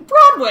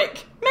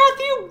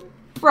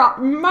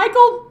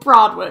 Michael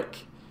Broderick.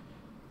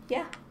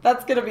 Yeah.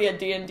 That's gonna be a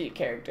D&D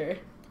character.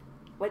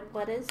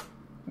 What is?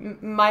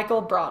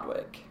 Michael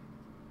Broderick.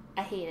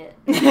 I hate it.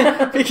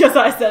 Because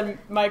I said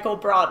Michael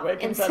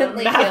Broderick instead of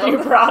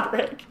Matthew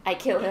Broderick. I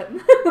killed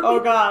him.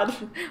 Oh God.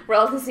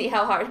 Roll to see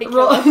how hard I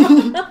kill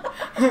him.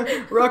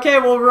 Okay,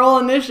 we'll roll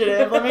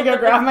initiative. Let me go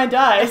grab my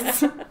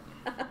dice.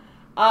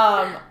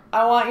 I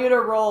want you to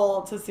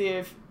roll to see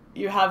if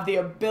you have the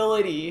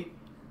ability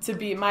to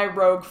be my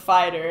rogue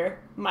fighter,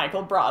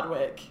 Michael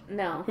Broadwick.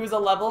 No. Who's a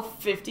level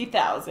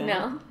 50,000.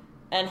 No.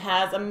 And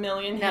has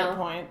 1,000,000 hit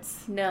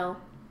points. No.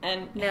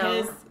 And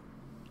his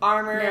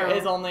armor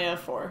is only a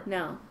 4.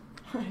 No.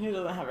 He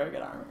doesn't have very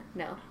good armor.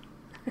 No.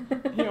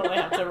 You only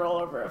have to roll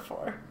over a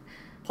 4.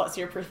 Plus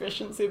your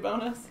proficiency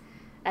bonus.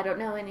 I don't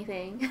know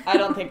anything. I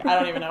don't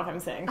even know if I'm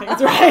saying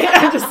things right.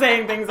 I'm just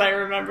saying things I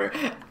remember.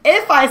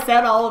 If I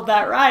said all of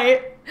that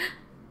right,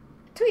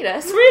 tweet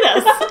us.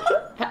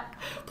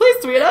 Please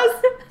tweet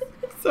us.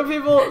 We're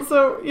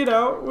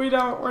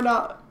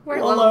not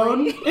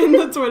alone in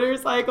the Twitter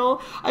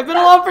cycle. I've been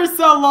alone for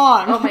so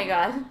long. Oh my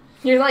god.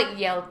 You're like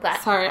yelled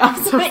that. Sorry,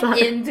 I'm so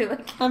sorry. Into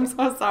the I'm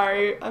so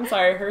sorry. I'm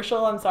sorry,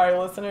 Herschel. I'm sorry,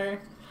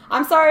 listener.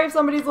 I'm sorry if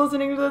somebody's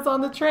listening to this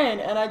on the train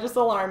and I just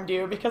alarmed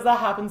you, because that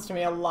happens to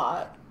me a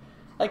lot.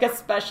 Like,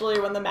 especially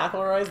when the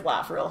McElroys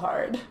laugh real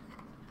hard.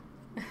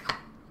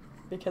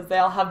 Because they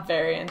all have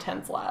very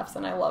intense laughs,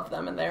 and I love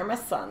them, and they're my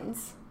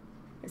sons.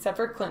 Except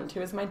for Clint, who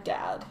is my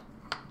dad.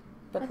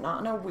 But not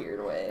in a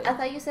weird way. I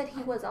thought you said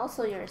he was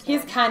also your son.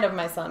 He's kind of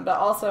my son, but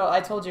also, I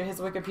told you, his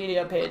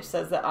Wikipedia page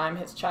says that I'm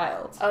his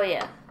child. Oh,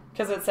 yeah.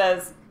 Because it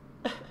says,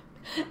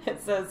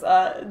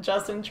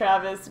 Justin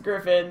Travis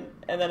Griffin,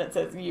 and then it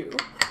says you.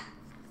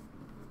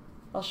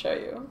 I'll show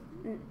you.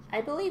 I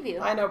believe you.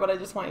 I know, but I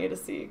just want you to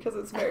see, because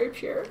it's very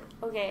pure.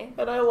 Okay.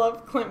 And I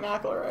love Clint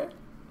McElroy.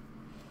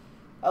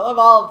 I love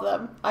all of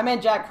them. I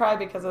made Jack cry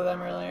because of them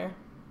earlier.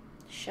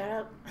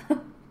 Shut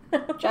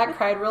up. Jack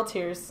cried real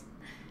tears.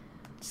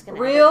 Just gonna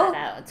real edit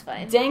that out. It's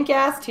fine.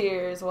 Dank-ass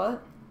tears.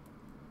 What?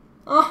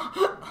 Oh,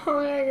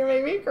 you're gonna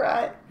make me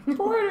cry.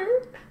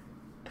 Porter.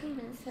 I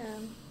miss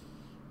him.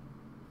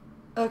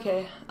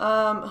 Okay,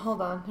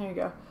 hold on. Here you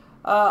go.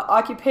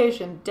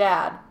 Occupation,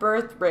 dad.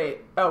 Birthday,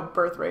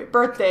 August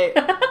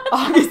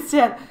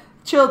 10th.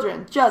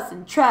 Children,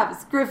 Justin,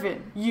 Travis,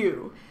 Griffin,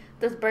 you.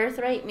 Does birth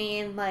rate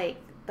mean, like,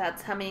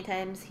 that's how many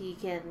times he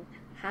can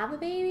have a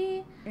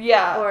baby?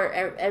 Yeah. Or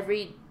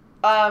every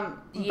birth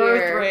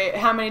year? rate,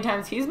 how many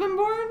times he's been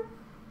born?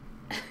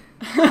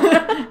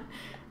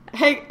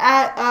 Hey,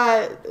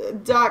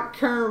 at Doc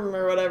Kerm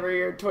or whatever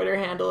your Twitter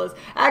handle is,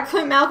 at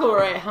Clint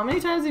McElroy, how many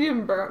times have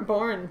you been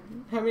born?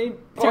 How many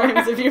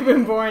times have you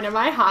been born? Am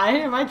I high?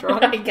 Am I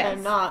drunk? I guess.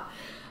 I'm not.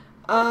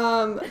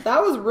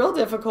 That was real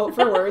difficult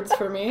for words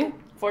for me.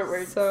 For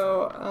words.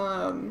 So,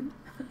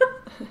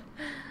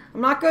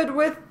 I'm not good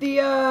with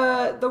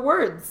the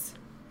words.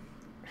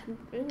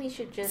 We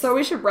should just... So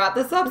we should wrap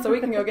this up so we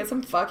can go get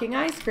some fucking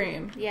ice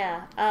cream.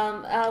 Yeah.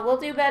 We'll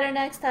do better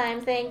next time.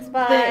 Thanks,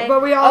 bye.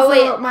 But we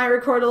also might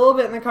record a little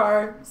bit in the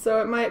car,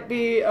 so it might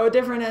be a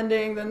different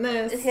ending than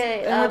this.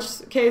 Okay. In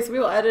which case we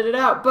will edit it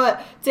out.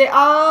 But Te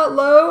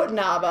Alo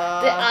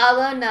Naba. Te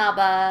Alo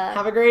Naba.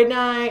 Have a great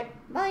night.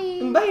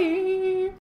 Bye. Bye.